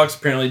Xbox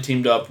apparently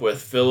teamed up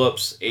with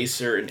Philips,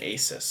 Acer, and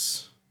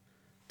Asus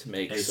to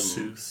make Asus.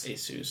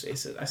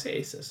 I say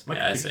Asus.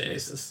 I say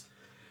Asus.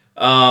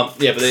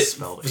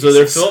 But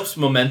their Philips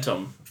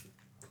Momentum.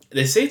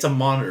 They say it's a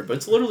monitor, but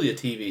it's literally a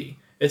TV.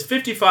 It's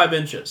 55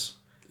 inches.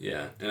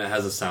 Yeah, and it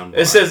has a sound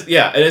bar. It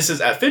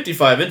says at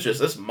 55 inches,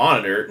 this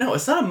monitor. No,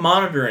 it's not a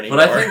monitor anymore.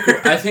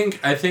 But I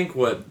think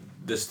what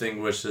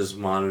distinguishes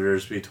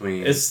monitors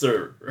between it's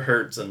the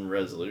hertz and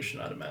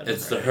resolution, I'd imagine.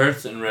 It's the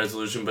hertz and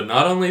resolution, but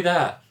not only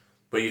that,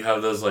 but you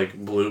have those like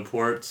blue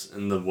ports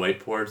and the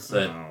white ports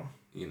that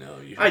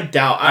I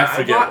doubt. I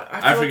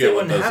forget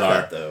what those are.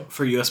 That, though.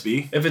 For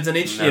USB? If it's an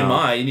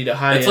HDMI, you need a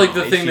high. It's like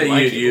the thing that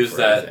you'd use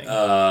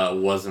that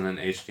wasn't an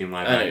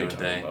HDMI back in the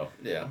day.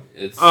 Yeah.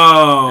 It's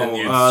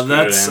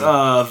that's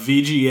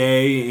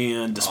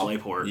VGA and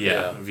DisplayPort.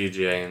 Yeah,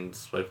 VGA and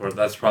DisplayPort.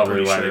 That's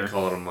probably why they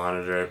call it a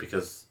monitor,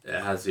 because it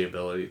has the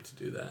ability to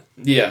do that.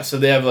 Yeah, so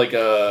they have like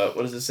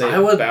what does it say?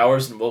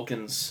 Bowers and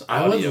Wilkins.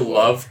 I would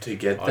love to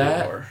get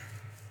that,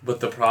 but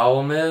the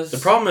problem is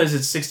it's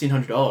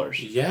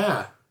 $1,600.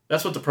 Yeah.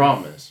 That's what the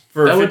problem is.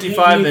 For a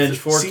 55-inch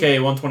 4K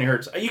 120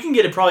 hertz, you can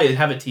get it probably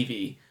have a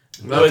TV.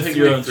 That'll take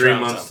me 3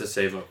 months to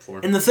save up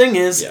for. And the thing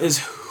is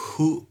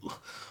who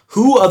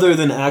other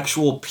than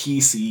actual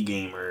PC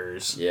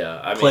gamers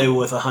play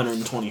with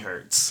 120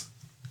 hertz?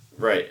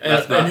 Right.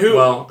 And who?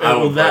 Well, I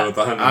would play with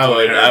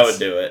 120 hertz. I would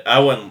do it.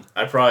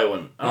 I probably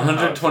wouldn't.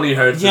 120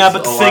 hertz. Yeah,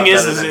 but the thing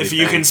is if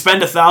you can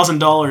spend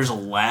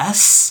 $1,000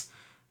 less.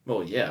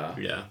 Well, yeah.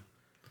 Yeah.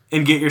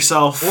 And get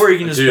yourself... Or you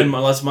can just spend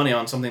less money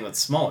on something that's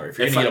smaller. If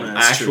you're going to get an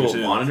actual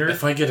monitor...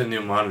 If I get a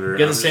new monitor...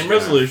 Get the same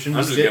resolution.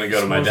 I'm just going to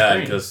go to my dad,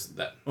 because...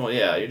 Well,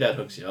 yeah, your dad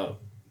hooks you up.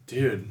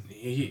 Dude,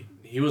 he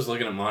was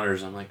looking at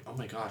monitors, and I'm like, oh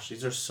my gosh,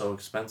 these are so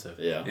expensive.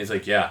 Yeah. And he's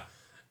like, yeah,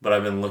 but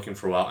I've been looking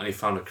for a while, and he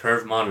found a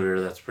curved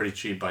monitor that's pretty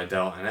cheap by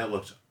Dell, and it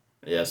looked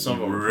some of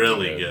them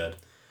really good.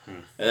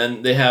 And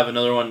then they have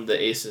another one, the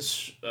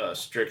Asus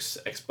Strix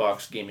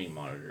Xbox gaming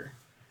monitor.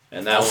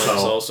 And that one's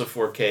also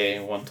 4K,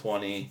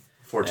 120...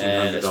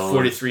 $1,400. It's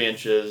 43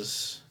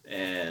 inches,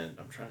 and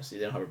I'm trying to see,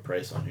 they don't have a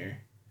price on here.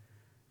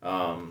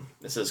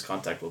 It says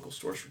contact local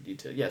stores for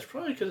detail. Yeah, it's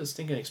probably because it's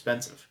stinking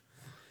expensive.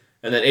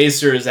 And then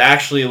Acer is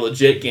actually a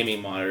legit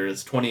gaming monitor.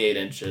 It's 28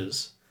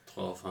 inches.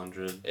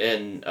 $1,200.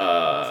 And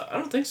I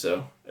don't think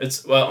so.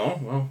 It's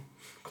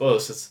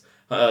close. It's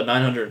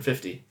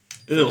 $950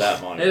 for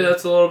that monitor. Hey,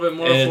 that's a little bit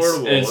more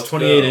affordable. It's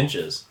 28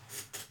 inches,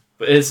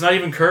 but it's not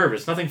even curved.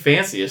 It's nothing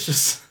fancy. It's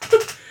just.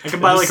 I could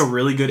buy like a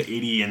really good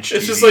 80-inch TV.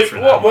 It's just like,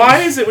 why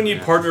is it when you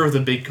partner with a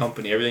big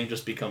company, everything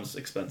just becomes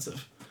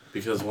expensive?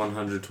 Because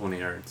 120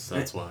 hertz,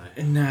 that's why.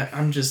 And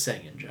I'm just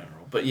saying in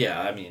general. But yeah,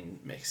 I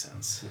mean, makes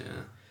sense.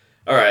 Yeah.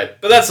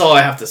 Alright, but that's all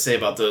I have to say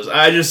about those.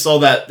 I just saw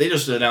that, they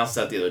just announced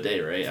that the other day,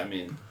 right? I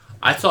mean...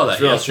 I saw that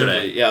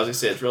yesterday. Yeah, I was going to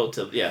say, it's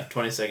relative. Yeah,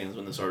 20 seconds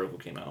when this article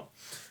came out.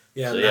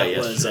 Yeah, so, that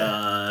was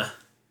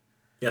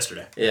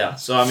yesterday. Yeah,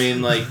 so I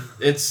mean, like,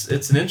 it's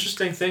an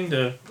interesting thing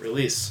to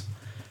release.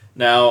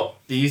 Now,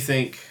 do you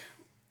think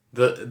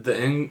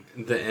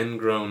the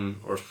ingrown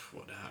or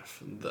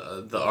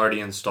the already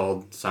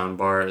installed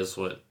soundbar is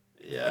what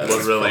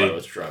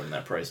what's driving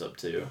that price up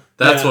too?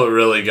 That's what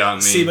really got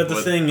me. See, but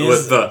the thing is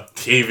with the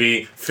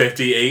TV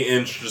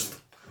 58-inch just.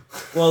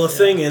 Well, the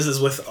thing is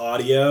with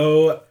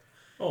audio.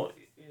 Well,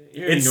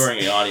 you're ignoring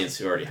an audience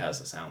who already has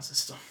a sound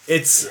system.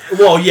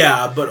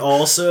 But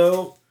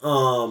also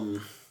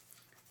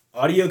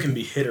audio can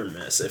be hit or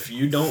miss. If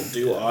you don't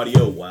do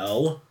audio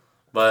well.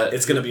 But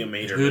it's gonna be a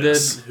major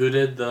miss. Who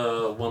did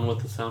the one with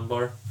the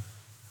soundbar?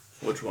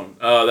 Which one?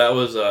 That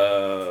was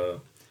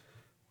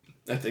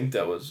I think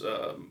that was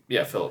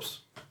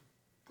Philips.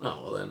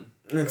 Oh well then.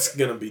 It's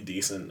gonna be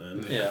decent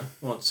then. Yeah.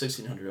 Well, it's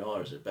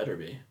 $1,600. It better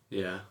be.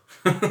 Yeah.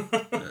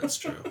 That's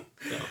true.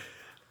 So.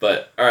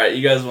 But all right,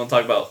 you guys want to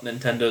talk about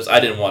Nintendo's?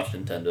 I didn't watch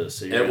Nintendo's,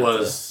 so you're going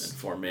to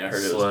inform me. I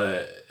heard it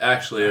was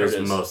actually it was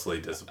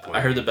mostly disappointing. I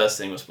heard the best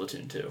thing was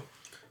Splatoon 2.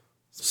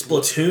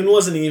 Splatoon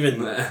wasn't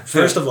even...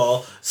 First of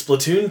all,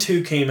 Splatoon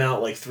 2 came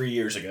out like 3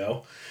 years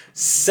ago.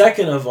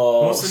 Second of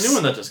all... What's the new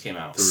one that just came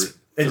out? It's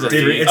not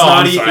even...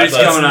 It's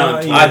coming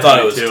out in I thought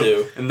it was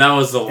 2. And that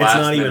was the last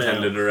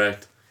Nintendo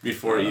Direct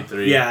before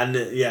E3. Yeah,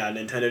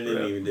 Nintendo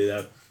didn't even do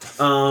that.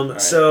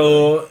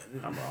 So...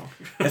 I'm wrong.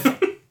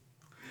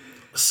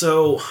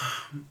 So,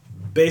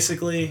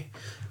 basically,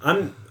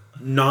 I'm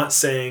not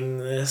saying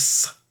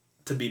this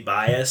to be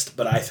biased,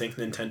 but I think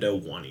Nintendo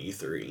won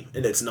E3,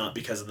 and it's not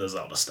because of the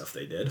Zelda stuff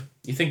they did.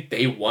 You think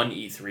they won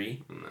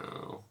E3?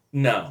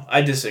 No,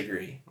 I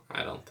disagree.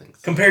 I don't think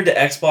so. Compared to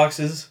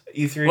Xbox's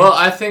E3? Well,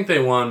 I think they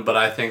won, but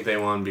I think they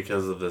won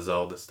because of the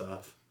Zelda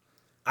stuff.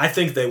 I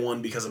think they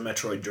won because of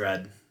Metroid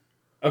Dread.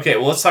 Okay,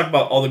 well, let's talk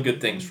about all the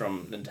good things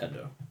from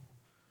Nintendo.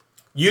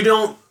 You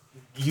don't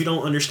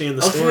understand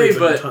the story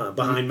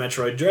behind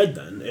Metroid Dread,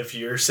 then, if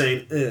you're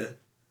saying,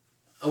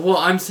 Well,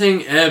 I'm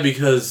saying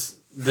because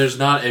there's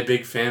not that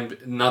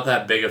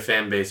big a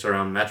fan base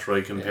around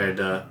Metroid compared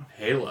to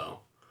Halo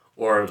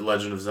or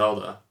Legend of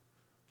Zelda.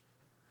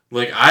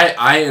 Like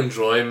I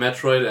enjoy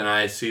Metroid and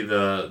I see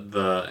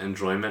the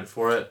enjoyment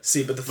for it.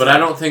 See, but I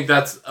don't think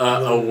that's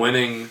a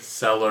winning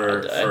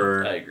seller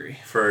I agree.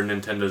 for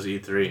Nintendo's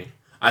E3.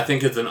 I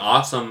think it's an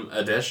awesome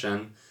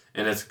addition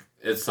and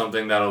it's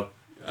something that'll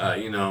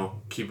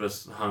keep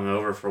us hung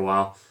over for a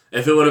while.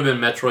 If it would have been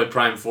Metroid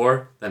Prime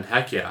 4, then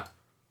heck yeah.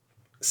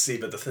 See,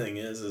 but the thing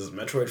is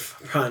Metroid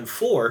Prime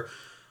 4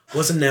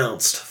 was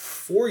announced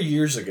 4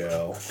 years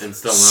ago. And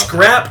still not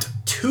scrapped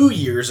 2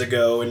 years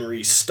ago and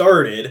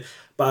restarted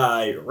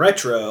by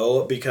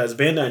Retro because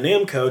Bandai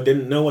Namco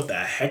didn't know what the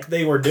heck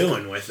they were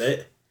doing with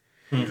it.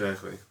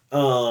 Exactly.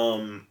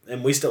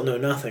 And we still know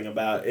nothing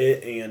about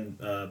it and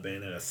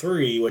Bayonetta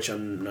 3, which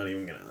I'm not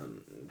even going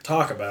to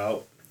talk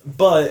about.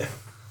 But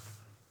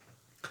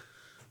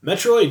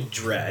Metroid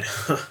Dread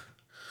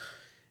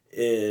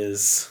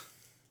is...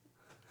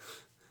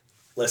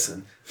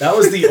 Listen, that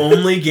was the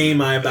only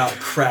game I about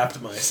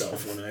crapped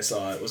myself when I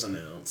saw it was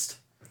announced.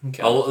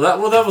 Okay.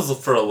 That was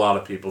for a lot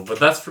of people, but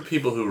that's for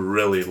people who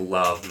really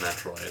love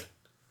Metroid.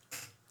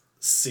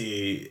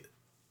 See,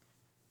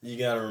 you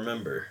gotta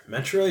remember,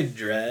 Metroid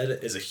Dread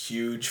is a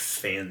huge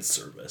fan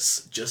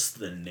service. Just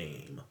the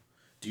name.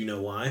 Do you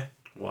know why?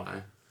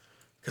 Why?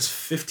 Because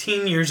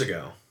 15 years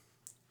ago,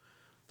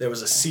 there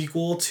was a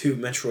sequel to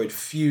Metroid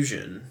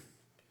Fusion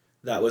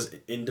that was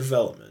in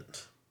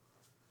development.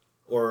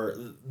 Or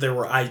there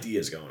were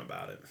ideas going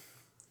about it.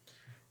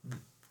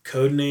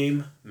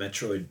 Codename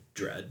Metroid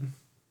Dread.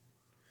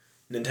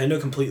 Nintendo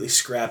completely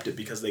scrapped it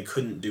because they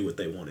couldn't do what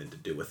they wanted to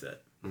do with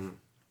it. Mm.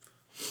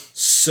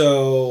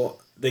 So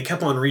they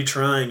kept on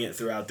retrying it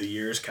throughout the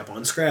years, kept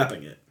on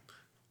scrapping it.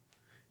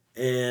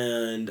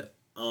 And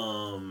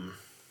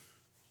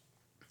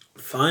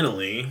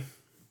finally,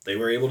 they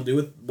were able to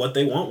do what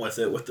they want with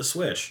it with the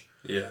Switch.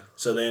 Yeah.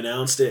 So they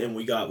announced it and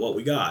we got what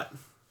we got.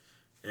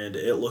 And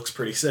it looks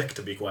pretty sick,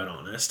 to be quite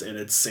honest. And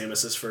it's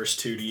Samus's first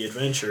 2D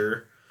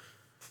adventure.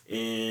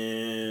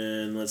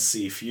 And let's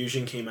see,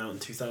 Fusion came out in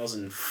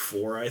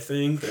 2004, I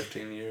think.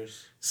 15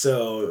 years.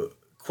 So,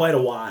 quite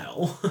a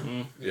while.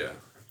 Yeah.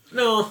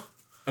 No.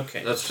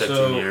 Okay. That's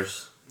 15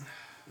 years.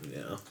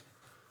 Yeah.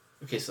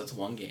 Okay, so that's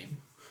one game.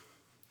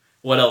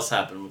 What else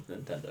happened with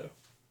Nintendo?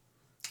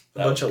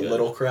 A bunch of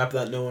little crap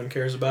that no one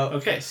cares about.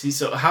 Okay, see,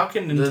 so how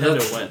can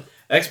Nintendo win?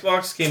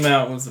 Xbox came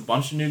out with a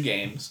bunch of new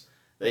games.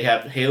 They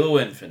have Halo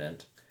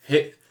Infinite.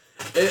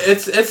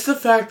 It's the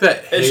fact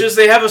that... It's just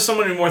they have so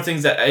many more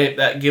things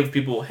that give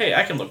people, hey,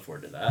 I can look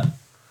forward to that.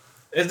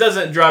 It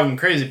doesn't drive them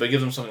crazy, but it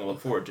gives them something to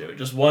look forward to.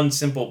 Just one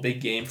simple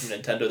big game from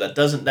Nintendo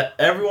that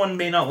everyone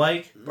may not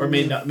like, or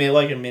may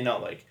like and may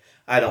not like.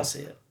 I don't see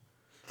it.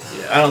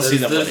 Yeah, I don't see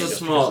them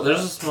There's winning.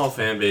 a small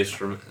fan base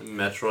for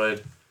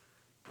Metroid.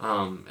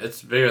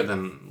 It's bigger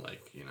than,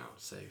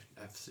 say,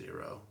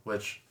 F-Zero,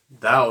 which...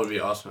 That would be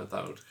awesome if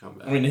that would come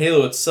back. I mean,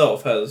 Halo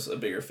itself has a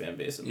bigger fan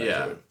base than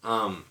Metroid.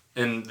 Yeah.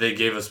 And they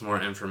gave us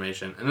more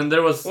information. And then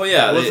there was...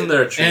 wasn't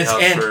there a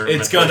treehouse for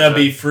it's Metroid gonna Dread?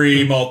 be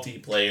free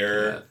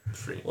multiplayer. Yeah,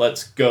 free.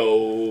 Let's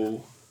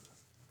go.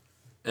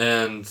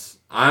 And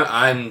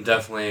I'm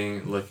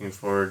definitely looking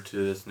forward to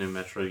this new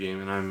Metroid game,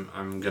 and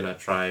I'm gonna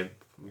try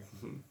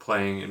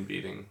playing and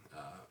beating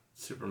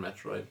Super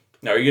Metroid.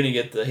 Now, are you gonna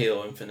get the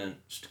Halo Infinite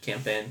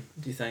campaign?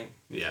 Do you think?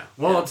 Yeah.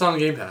 Well, it's on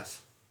Game Pass.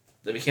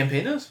 The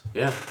campaign is?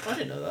 Yeah. I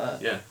didn't know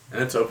that. Yeah,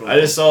 and it's open. I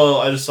just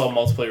saw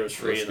multiplayer was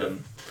free, That's and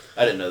then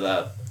I didn't know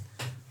that.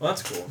 Well,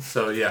 that's cool.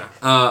 So yeah,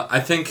 I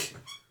think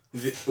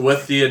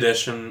with the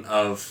addition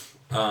of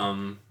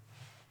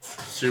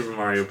Super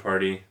Mario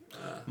Party.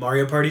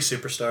 Mario Party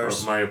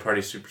Superstars. Mario Party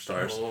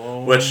Superstars,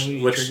 Oh, which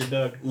Trigger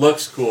Doug.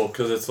 looks cool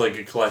because it's like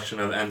a collection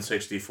of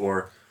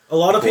N64. A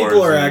lot of people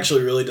boards are and-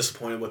 actually really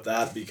disappointed with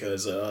that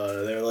because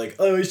they're like,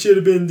 oh, it should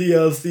have been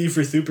DLC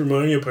for Super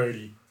Mario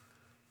Party.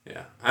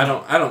 Yeah, I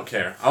don't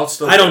care. I'll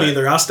still. I don't get it.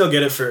 either. I'll still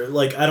get it for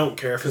I don't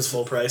care if it's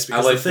full price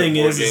because I like the thing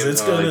board is games,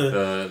 it's I gonna like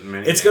the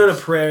mini it's games. gonna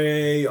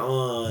prey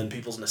on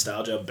people's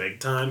nostalgia big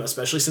time,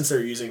 especially since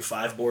they're using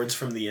 5 boards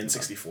from the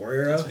N64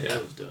 era. That's what I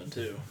was doing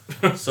too.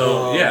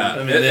 So yeah, I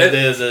mean,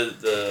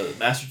 the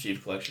Master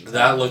Chief collection.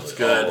 That looks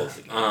good. All of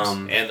the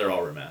games, and they're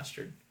all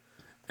remastered.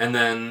 and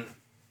then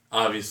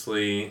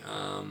obviously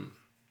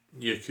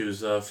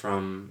Yakuza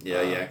from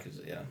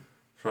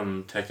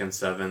from Tekken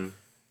 7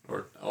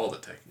 or all the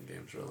Tekken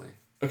games really.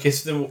 Okay,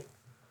 so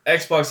the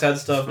Xbox had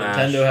stuff, Smash.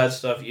 Nintendo had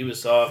stuff,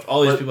 Ubisoft,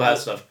 all these But- people had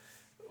stuff.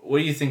 What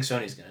do you think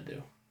Sony's gonna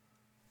do?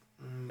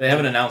 They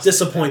haven't announced.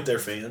 Disappoint their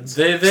fans.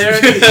 They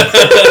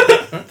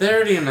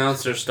already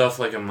announced their stuff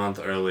like a month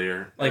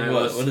earlier. Like And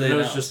what? It was, What did they It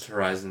was announce? just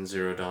Horizon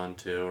Zero Dawn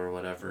 2 or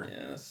whatever.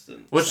 Yeah, that's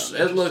Which sounds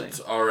it looked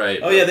interesting. alright.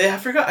 Oh yeah, I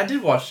forgot. I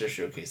did watch their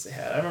showcase they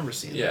had. I remember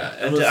seeing Yeah,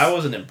 that. it I was-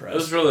 wasn't It impressed.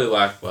 was really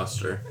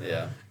lackluster.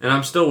 Yeah. And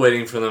I'm still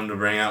waiting for them to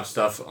bring out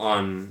stuff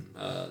on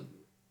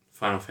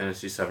Final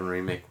Fantasy VII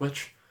Remake,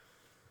 which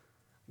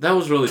that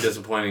was really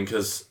disappointing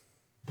because,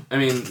 I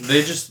mean,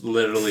 they just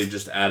literally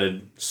just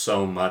added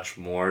so much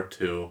more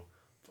to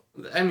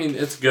I mean,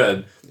 it's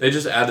good. They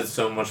just added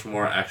so much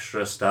more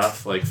extra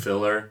stuff, like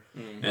filler,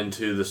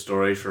 into the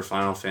story for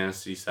Final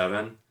Fantasy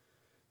VII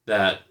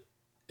that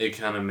it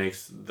kind of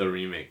makes the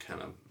remake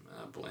kind of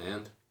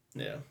bland.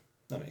 Yeah,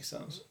 that makes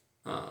sense.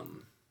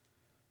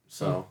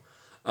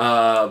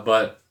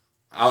 But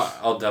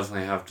I'll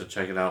definitely have to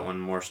check it out when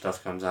more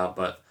stuff comes out.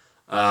 But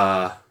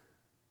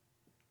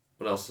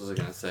what else was I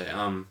gonna say?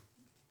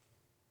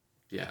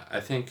 Yeah, I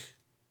think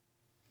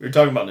You're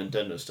talking about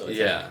Nintendo still. I think.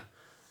 yeah.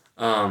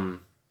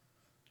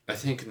 I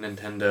think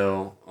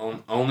Nintendo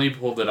only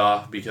pulled it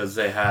off because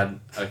they had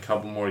a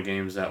couple more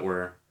games that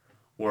were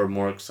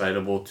more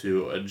excitable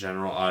to a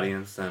general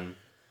audience than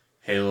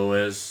Halo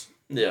is.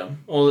 Yeah.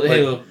 Well, Like,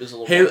 Halo is a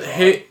little more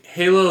broad.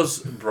 Halo's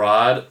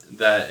broad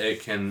that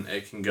it can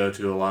go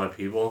to a lot of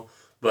people,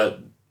 but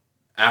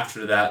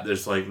after that,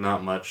 there's like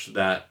not much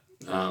that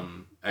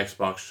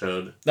Xbox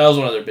showed. That was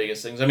one of their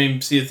biggest things. I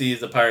mean, Sea of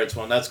Thieves, the Pirates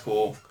one, that's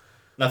cool.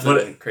 Nothing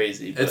But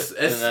crazy. But, It's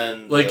and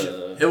then like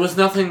the it was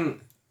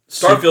nothing.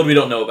 Starfield we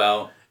don't know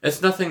about.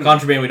 It's nothing.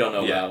 Contraband we don't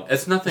know Yeah, about.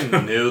 it's nothing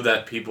new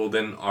that people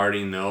didn't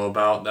already know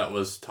about that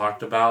was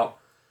talked about,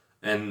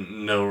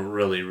 and no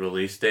really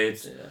release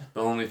dates. Yeah.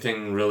 The only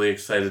thing really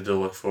excited to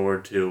look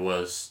forward to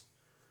was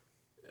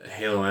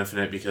Halo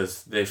Infinite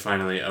because they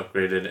finally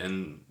upgraded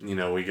and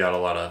we got a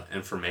lot of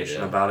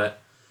information about it,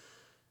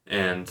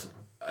 and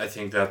I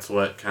think that's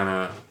what kind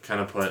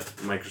of put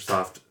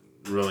Microsoft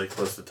really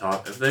close to the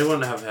top. If they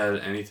wouldn't have had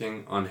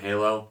anything on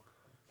Halo,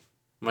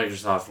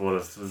 Microsoft would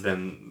have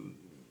been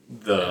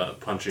the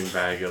punching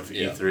bag of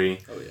E3.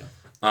 Oh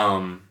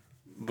yeah.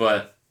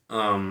 But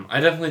I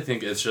definitely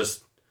think it's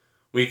just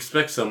we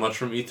expect so much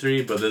from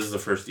E3, but this is the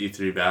first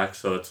E3 back,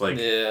 so it's like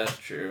Yeah,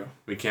 true.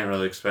 we can't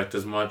really expect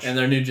as much. And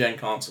their new gen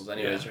consoles,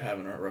 anyways, are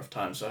having a rough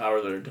time. So how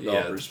are their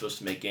developers supposed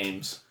to make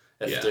games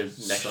if their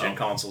next gen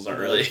consoles aren't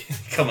really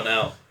coming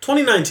out?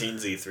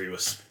 2019's E3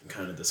 was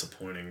kind of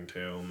disappointing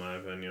too, in my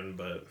opinion.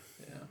 But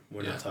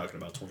we're Yeah. not talking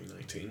about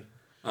 2019.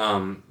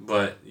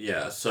 But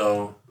yeah,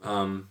 so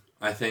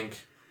I think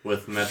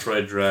with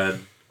Metroid Dread,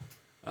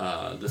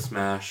 the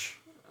Smash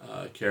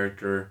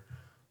character,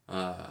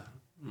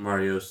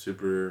 Mario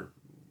Super.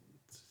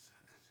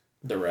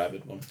 The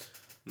Rabid one.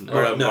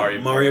 No,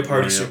 Mario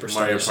Party Superstars.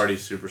 Mario Party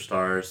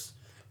Superstars,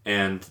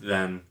 and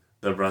then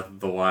the Breath of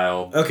the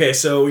Wild. Okay,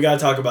 so we gotta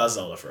talk about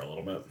Zelda for a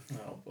little bit.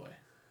 Oh boy.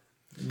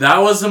 That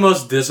was the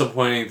most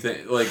disappointing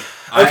thing. Like,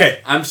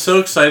 Okay. I'm so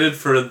excited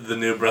for the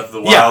new Breath of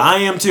the Wild. Yeah, I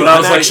am too. But I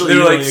I'm was like, actually they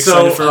were really like,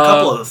 excited so, for a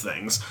couple of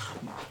things.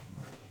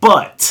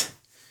 But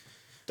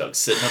Doug's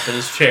sitting up in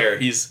his chair.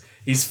 He's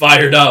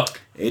fired up.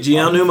 Eiji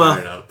Fired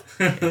Aonuma. up.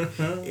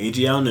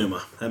 Eiji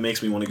Aonuma. That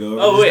makes me want to go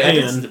over Oh to wait, I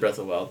did see Japan. the Breath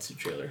of the Wild 2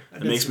 trailer.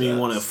 It makes me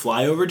want to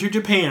fly over to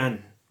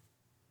Japan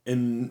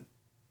and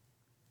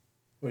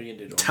What are you gonna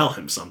do to him? tell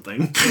him something.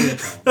 What are you gonna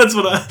tell him? That's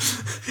what I...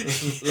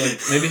 Like,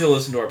 maybe he'll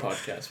listen to our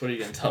podcast. What are you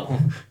gonna tell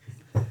him?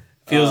 If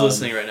he was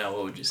listening right now,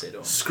 what would you say to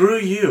him? Screw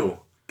you.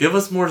 Give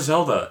us more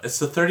Zelda. It's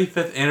the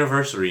 35th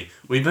anniversary.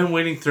 We've been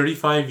waiting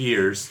 35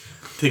 years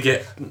to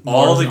get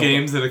all the Zelda.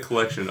 games in a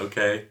collection,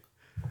 okay?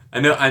 I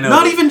know.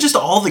 Not even just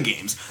all the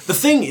games. The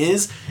thing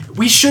is,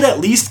 we should at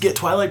least get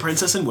Twilight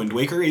Princess and Wind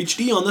Waker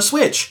HD on the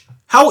Switch.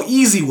 How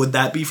easy would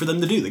that be for them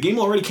to do? The game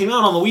already came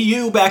out on the Wii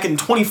U back in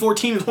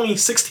 2014 and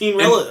 2016,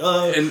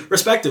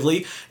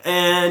 respectively.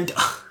 And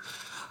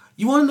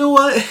you want to know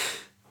what?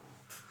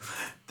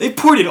 They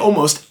ported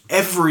almost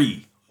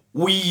every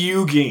Wii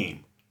U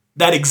game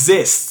that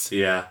exists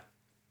Yeah.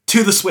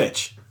 to the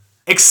Switch,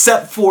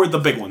 except for the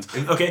big ones.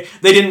 Okay,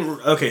 they didn't.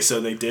 Okay,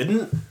 so they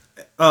didn't.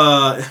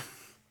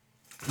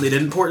 They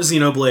didn't port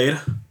Xenoblade.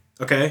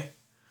 Okay,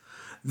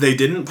 they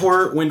didn't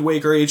port Wind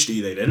Waker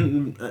HD. They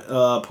didn't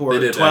port They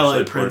did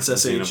Twilight actually port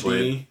Princess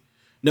HD.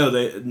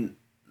 Xenoblade.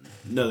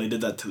 No, they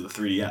did that to the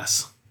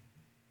 3DS.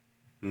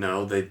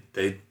 No, they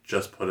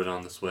just put it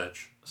on the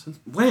Switch. Since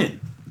when?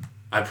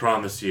 I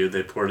promise you,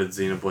 they ported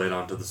Xenoblade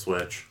onto the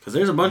Switch. Because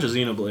there's a bunch of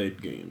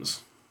Xenoblade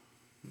games.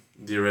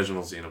 The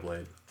original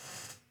Xenoblade.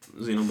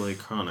 Xenoblade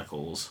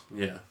Chronicles.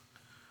 Yeah.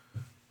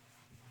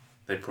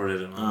 They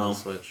ported it on the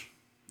Switch.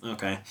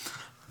 Okay.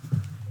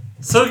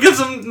 So it gives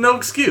them no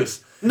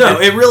excuse. No,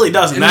 And- it really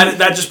doesn't. and-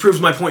 That just proves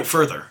my point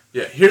further.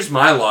 Yeah, here's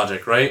my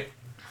logic, right?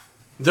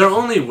 They're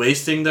only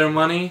wasting their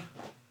money.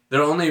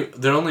 They're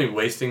only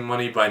wasting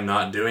money by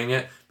not doing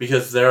it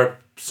because there are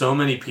so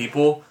many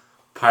people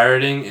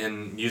pirating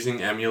and using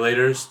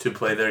emulators to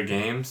play their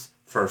games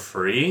for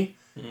free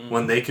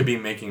when they could be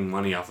making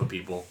money off of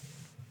people.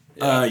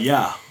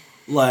 Yeah.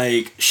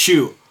 Like,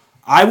 shoot.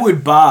 I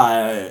would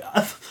buy...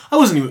 I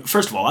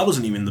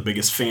wasn't even the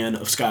biggest fan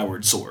of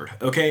Skyward Sword,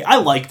 okay? I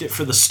liked it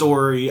for the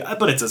story,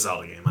 but it's a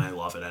Zelda game. I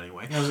love it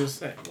anyway. I was gonna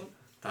say.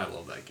 I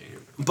love that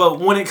game. But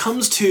when it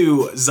comes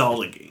to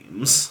Zelda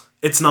games,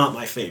 it's not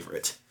my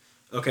favorite,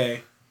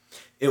 okay?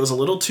 It was a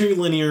little too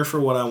linear for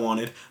what I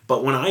wanted,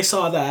 but when I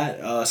saw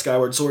that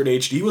Skyward Sword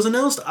HD was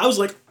announced, I was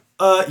like,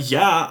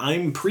 yeah,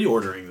 I'm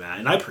pre-ordering that.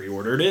 And I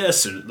pre-ordered it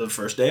the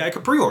first day I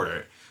could pre-order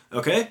it.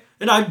 Okay?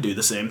 And I'd do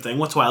the same thing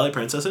with Twilight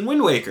Princess and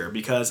Wind Waker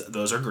because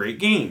those are great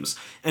games.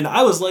 And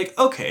I was like,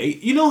 okay,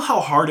 you know how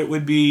hard it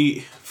would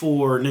be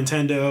for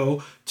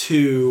Nintendo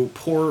to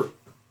port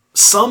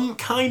some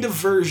kind of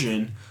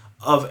version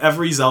of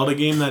every Zelda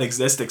game that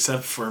exists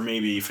except for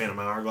maybe Phantom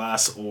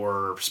Hourglass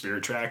or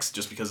Spirit Tracks,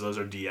 just because those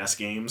are DS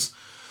games.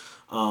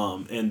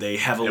 And they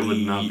heavily... It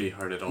would not be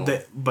hard at all.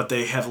 But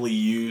they heavily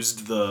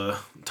used the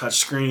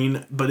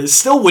touchscreen, but it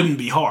still wouldn't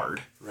be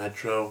hard.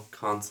 Retro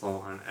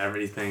console and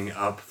everything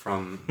up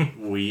from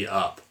Wii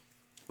up.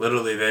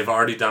 Literally, they've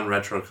already done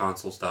retro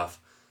console stuff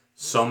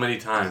so many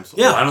times.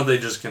 Yeah. Why don't they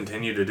just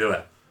continue to do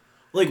it?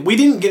 Like, we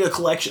didn't get a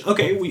collection...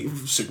 Okay,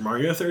 Super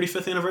Mario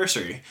 35th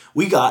Anniversary.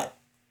 We got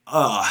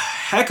a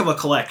heck of a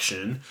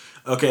collection.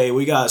 Okay,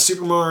 we got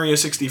Super Mario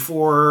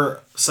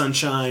 64,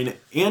 Sunshine,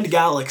 and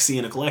Galaxy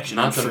in a collection.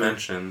 Not to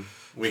mention,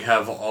 we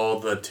have all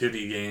the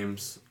 2D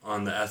games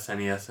on the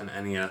SNES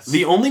and NES.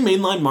 The only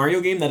mainline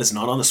Mario game that is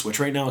not on the Switch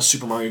right now is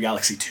Super Mario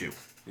Galaxy 2.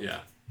 Yeah,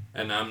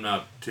 and I'm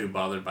not too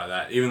bothered by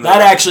that. Even though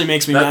That actually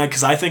makes me mad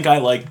because I think I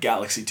like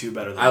Galaxy 2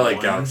 better than 1. I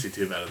like Galaxy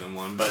 2 better than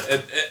 1,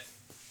 but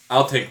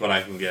I'll take what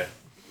I can get.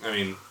 I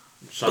mean,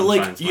 but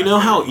like, you know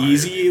how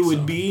easy it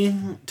would be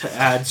to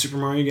add Super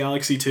Mario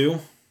Galaxy 2?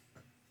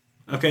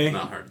 Okay?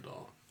 Not hard at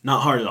all.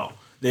 Not hard at all.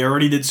 They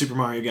already did Super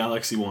Mario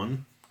Galaxy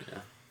 1. Yeah.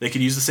 They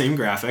could use the same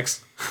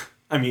graphics.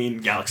 I mean,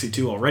 Galaxy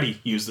 2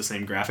 already used the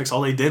same graphics.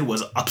 All they did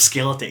was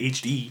upscale it to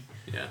HD.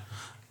 Yeah.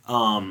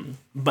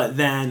 But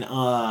then,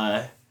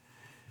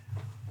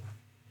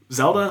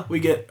 Zelda, we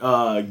get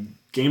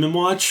Game &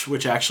 Watch,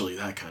 which actually,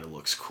 that kind of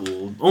looks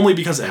cool. Only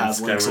because it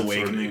has Link's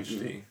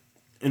Awakening.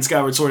 In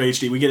Skyward Sword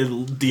HD, we get a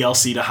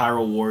DLC to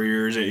Hyrule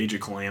Warriors, Age of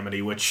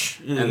Calamity,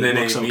 which and then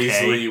looks a okay.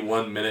 measly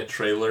 1 minute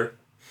trailer.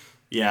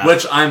 Yeah.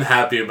 Which I'm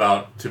happy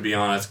about, to be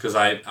honest, because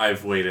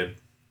I've waited,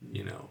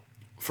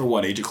 For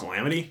what, Age of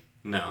Calamity?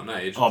 No,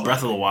 not Age of Calamity.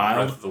 Breath of the Wild?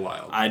 Breath of the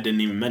Wild. I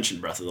didn't even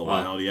mention Breath of the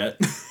Wild yet.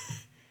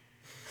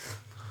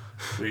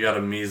 We got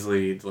a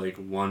measly,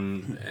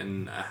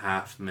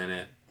 1.5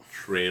 minute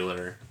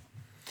trailer.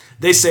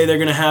 They say they're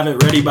going to have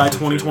it ready by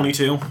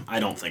 2022. I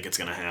don't think it's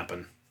going to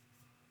happen.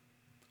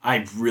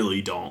 I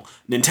really don't.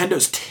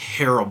 Nintendo's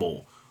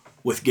terrible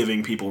with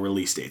giving people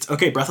release dates.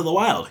 Okay, Breath of the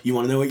Wild. You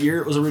want to know what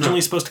year it was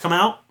originally supposed to come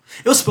out?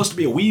 It was supposed to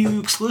be a Wii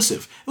U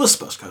exclusive. It was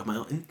supposed to come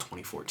out in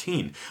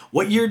 2014.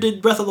 What year did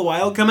Breath of the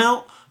Wild come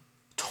out?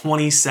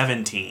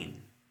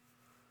 2017.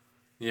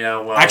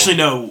 Yeah, well... Actually,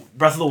 no.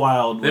 Breath of the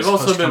Wild was they've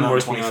supposed also to come been out in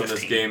working on 2015.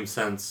 this game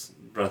since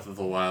Breath of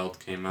the Wild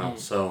came out,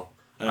 so...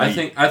 I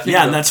think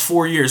and that's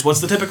 4 years.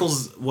 What's the typical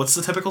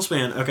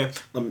span? Okay,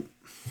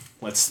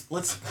 let's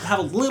have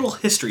a little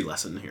history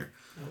lesson here.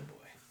 Oh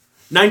boy.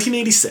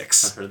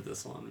 1986. I've heard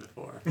this one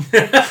before.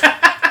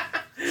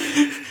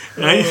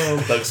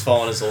 Doug's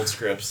following his old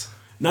scripts.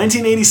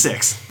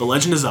 1986. The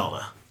Legend of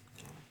Zelda.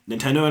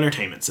 Nintendo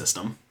Entertainment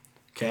System.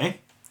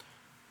 Okay.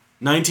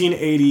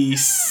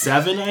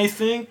 1987, I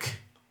think.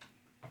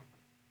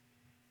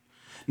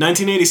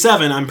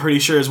 1987, I'm pretty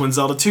sure, is when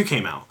Zelda 2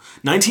 came out.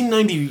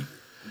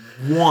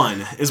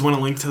 1991 is when A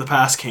Link to the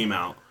Past came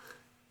out.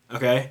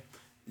 Okay?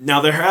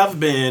 Now, there have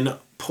been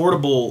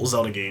portable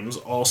Zelda games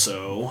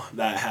also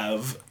that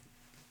have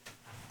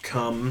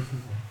come,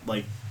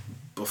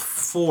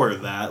 before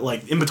that,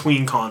 in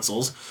between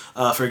consoles.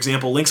 For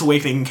example, Link's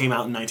Awakening came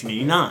out in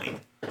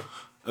 1989.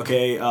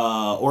 Okay,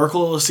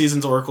 Oracle of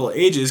Seasons, Oracle of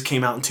Ages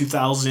came out in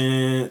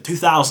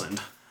 2000.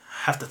 I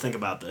have to think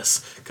about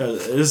this,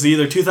 because it was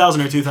either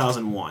 2000 or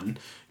 2001.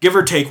 Give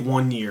or take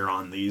 1 year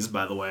on these,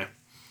 by the way,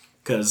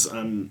 because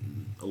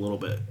I'm a little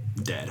bit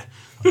dead.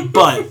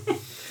 But...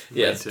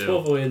 yeah, it's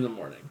 12 away in the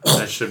morning.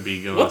 That should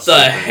be going. What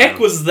the heck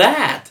was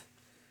that?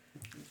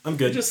 I'm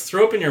good. You just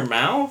throw up in your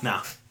mouth?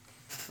 Nah.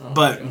 Oh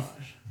But- my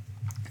gosh.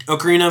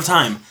 Ocarina of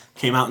Time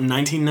came out in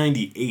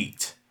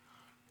 1998.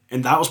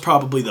 And that was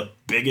probably the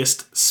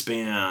biggest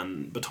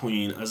span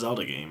between a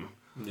Zelda game.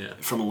 Yeah.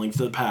 From A Link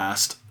to the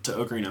Past to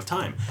Ocarina of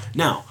Time.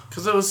 Now...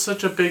 Because it was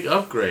such a big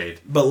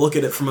upgrade. But look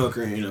at it from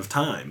Ocarina of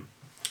Time.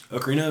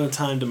 Ocarina of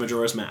Time to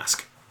Majora's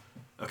Mask.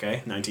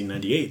 Okay,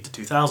 1998 to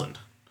 2000.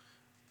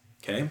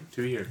 Okay?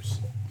 2 years.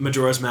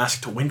 Majora's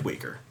Mask to Wind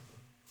Waker.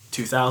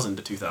 2000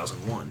 to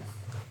 2001.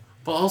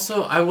 But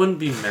also, I wouldn't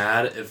be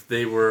mad if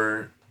they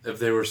were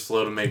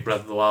slow to make Breath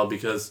of the Wild,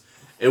 because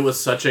it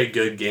was such a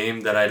good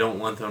game that I don't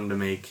want them to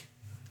make...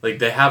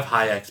 they have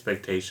high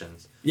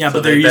expectations. Yeah, so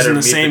but they're they better using the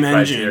meet same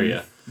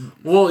criteria. engine.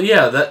 Well,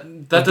 yeah,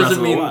 that Breath doesn't of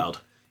the mean...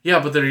 Wild. Yeah,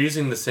 but they're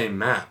using the same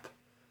map.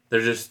 They're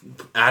just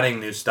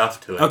adding new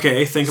stuff to it.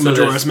 Okay, think of So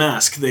Majora's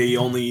Mask. They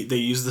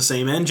use the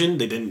same engine.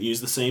 They didn't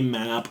use the same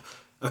map.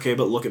 Okay,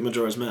 but look at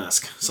Majora's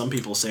Mask. Some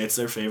people say it's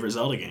their favorite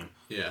Zelda game.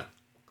 Yeah.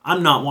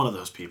 I'm not one of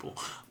those people.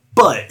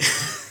 But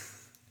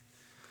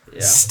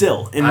Yeah.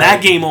 still, and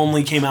that game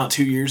only came out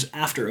 2 years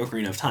after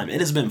Ocarina of Time. It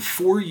has been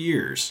 4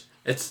 years.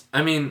 It's,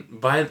 I mean,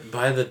 by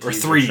the teaser Or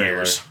 3 trailer,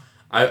 years.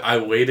 I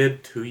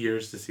waited 2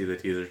 years to see the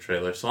teaser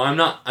trailer, so I'm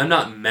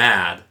not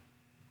mad,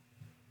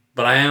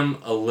 but I am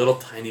a little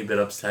tiny bit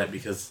upset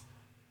because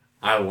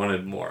I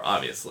wanted more,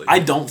 obviously. I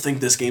don't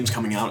think this game's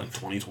coming out in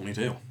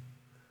 2022.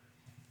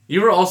 You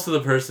were also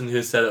the person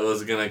who said it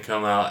was going to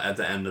come out at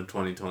the end of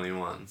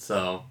 2021.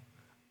 So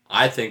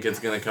I think it's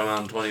going to come out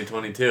in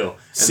 2022. And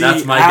See,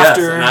 that's my guess.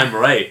 And I'm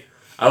right.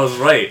 I was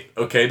right.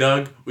 Okay,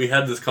 Doug? We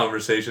had this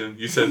conversation.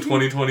 You said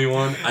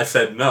 2021. I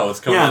said no, it's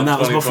coming out in 2022. Yeah, and that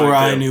was before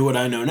I knew what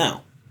I know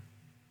now.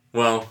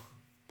 Well,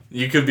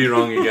 you could be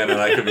wrong again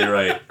and I could be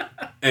right.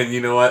 And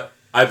you know what?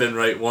 I've been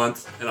right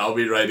once and I'll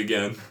be right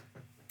again.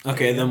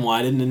 Okay, then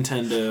why did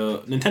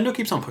Nintendo... Nintendo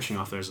keeps on pushing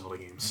off their Zelda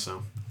games,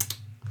 so...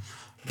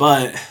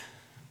 But...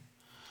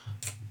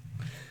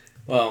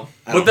 Well,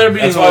 but they're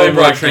being a little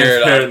more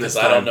transparent this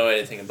time. I don't know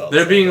anything about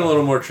They're being a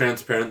little more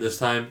transparent this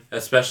time,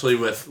 especially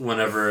with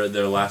whenever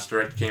their last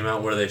Direct came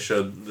out where they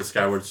showed the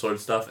Skyward Sword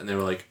stuff and they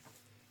were like,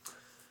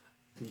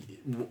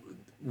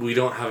 we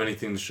don't have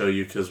anything to show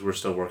you because we're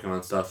still working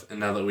on stuff. And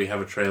now that we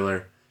have a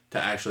trailer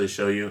to actually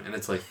show you, and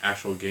it's like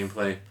actual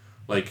gameplay,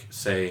 like,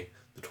 say,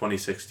 the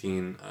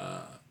 2016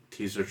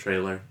 teaser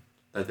trailer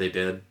that they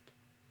did.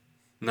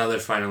 Now they're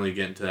finally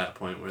getting to that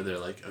point where they're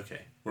like,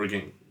 okay, we're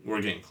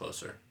getting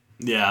closer.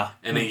 Yeah.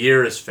 And a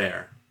year is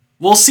fair.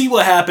 We'll see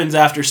what happens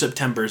after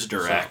September's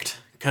Direct.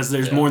 Because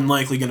there's more than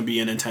likely going to be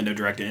a Nintendo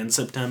Direct in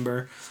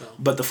September. So.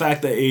 But the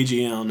fact that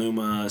Eiji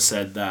Aonuma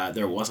said that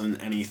there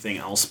wasn't anything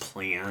else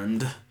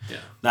planned,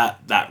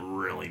 that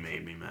really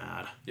made me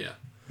mad. Yeah.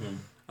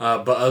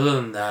 But other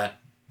than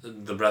that,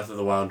 the Breath of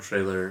the Wild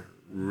trailer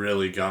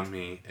really got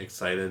me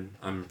excited.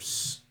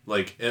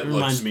 It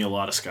reminds me a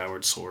lot of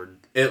Skyward Sword.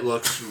 It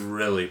looks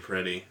really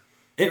pretty.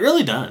 It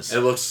really does. It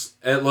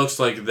looks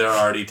like they're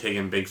already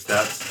taking big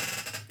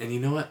steps. And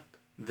you know what?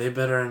 They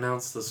better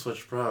announce the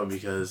Switch Pro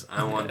because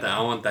I want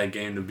that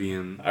game to be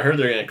in. I heard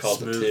they're gonna call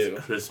smooth, it the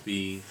 2.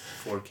 crispy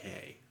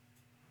 4K.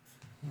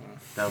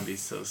 That would be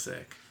so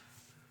sick.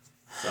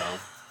 So,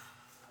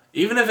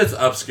 even if it's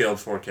upscaled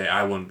 4K,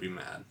 I wouldn't be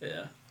mad.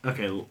 Yeah.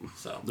 Okay,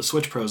 so the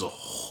Switch Pro is a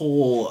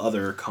whole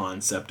other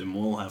concept, and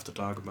we'll have to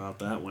talk about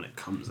that when it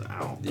comes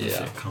out. Yeah.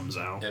 If it comes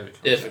out.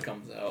 If it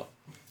comes out.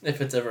 If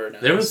it's ever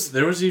announced.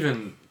 There was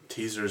even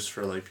teasers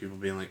for like people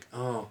being like,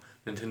 oh,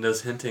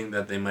 Nintendo's hinting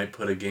that they might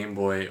put a Game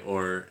Boy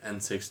or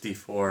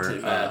N64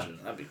 imagine.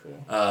 That'd be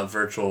cool.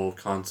 Virtual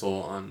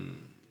console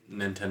on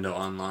Nintendo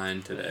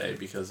Online today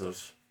because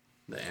of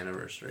the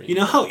anniversary. You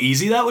know how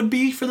easy that would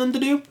be for them to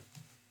do?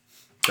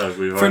 Doug,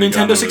 for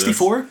Nintendo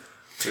 64?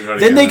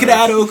 Then they could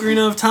add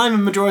Ocarina of Time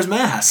and Majora's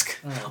Mask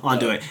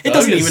onto it. It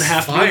doesn't even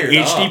have to be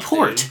an HD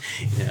port.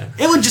 Yeah.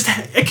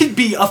 It could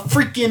be a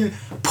freaking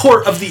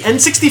port of the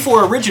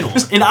N64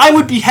 originals, and I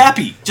would be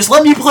happy. Just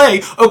let me play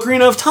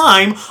Ocarina of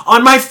Time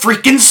on my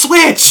freaking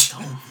Switch.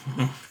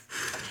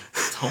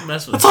 Don't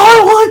mess with That's all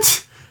I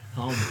want.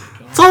 Oh my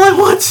god. That's all I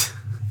want.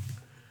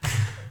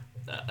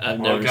 I've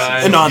never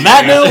guys, seen and on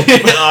that note,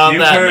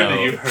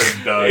 you've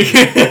heard Doug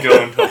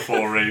go into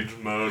full rage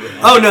mode.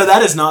 Oh no,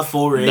 that is not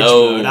full rage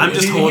mode. I'm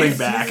just holding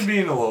back. He's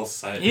being a little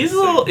side.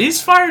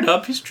 He's fired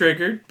up. He's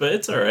triggered, but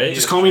it's all right.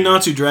 Just call me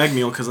Natsu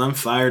Dragmeal because I'm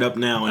fired up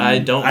now. And I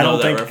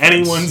don't think reference.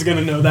 Anyone's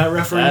gonna know that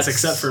reference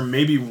except for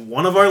maybe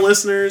one of our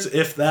listeners,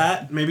 if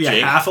that, maybe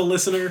Jake. A half a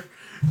listener.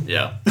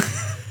 Yeah.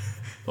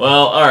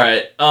 Well, all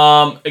right.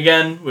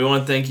 Again, we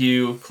want to thank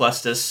you,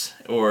 Clestis,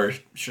 or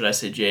should I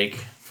say Jake,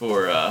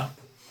 for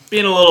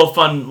being a little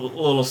fun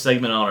little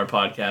segment on our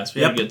podcast.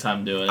 We had a good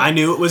time doing it. I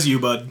knew it was you,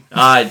 bud.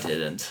 I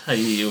didn't.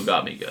 You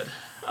got me good.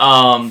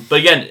 But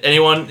again,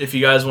 anyone, if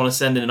you guys want to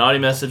send in an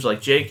audio message like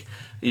Jake,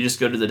 you just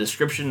go to the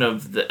description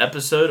of the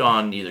episode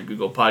on either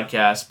Google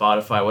Podcasts,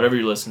 Spotify, whatever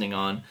you're listening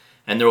on,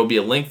 and there will be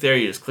a link there.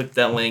 You just click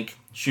that link,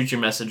 shoot your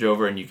message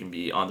over, and you can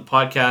be on the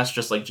podcast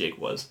just like Jake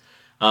was.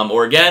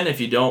 Or again, if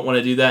you don't want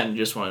to do that and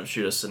you just want to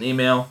shoot us an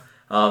email,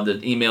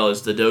 the email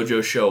is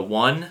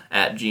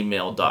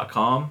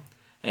thedojoshow1@gmail.com.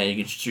 And you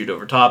can shoot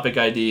over topic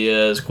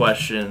ideas,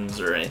 questions,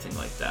 or anything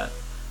like that.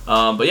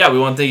 But yeah, we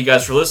want to thank you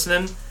guys for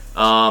listening.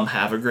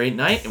 Have a great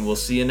night, and we'll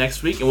see you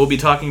next week. And we'll be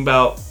talking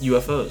about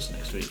UFOs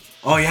next week.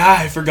 Oh yeah,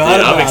 I forgot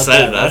about that. I'm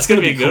excited. That's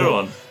going to be a good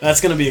one. That's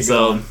going to be a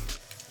good one.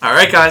 All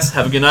right, guys.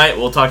 Have a good night.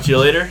 We'll talk to you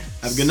later.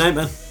 Have a good night,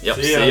 man. Yep.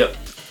 See ya.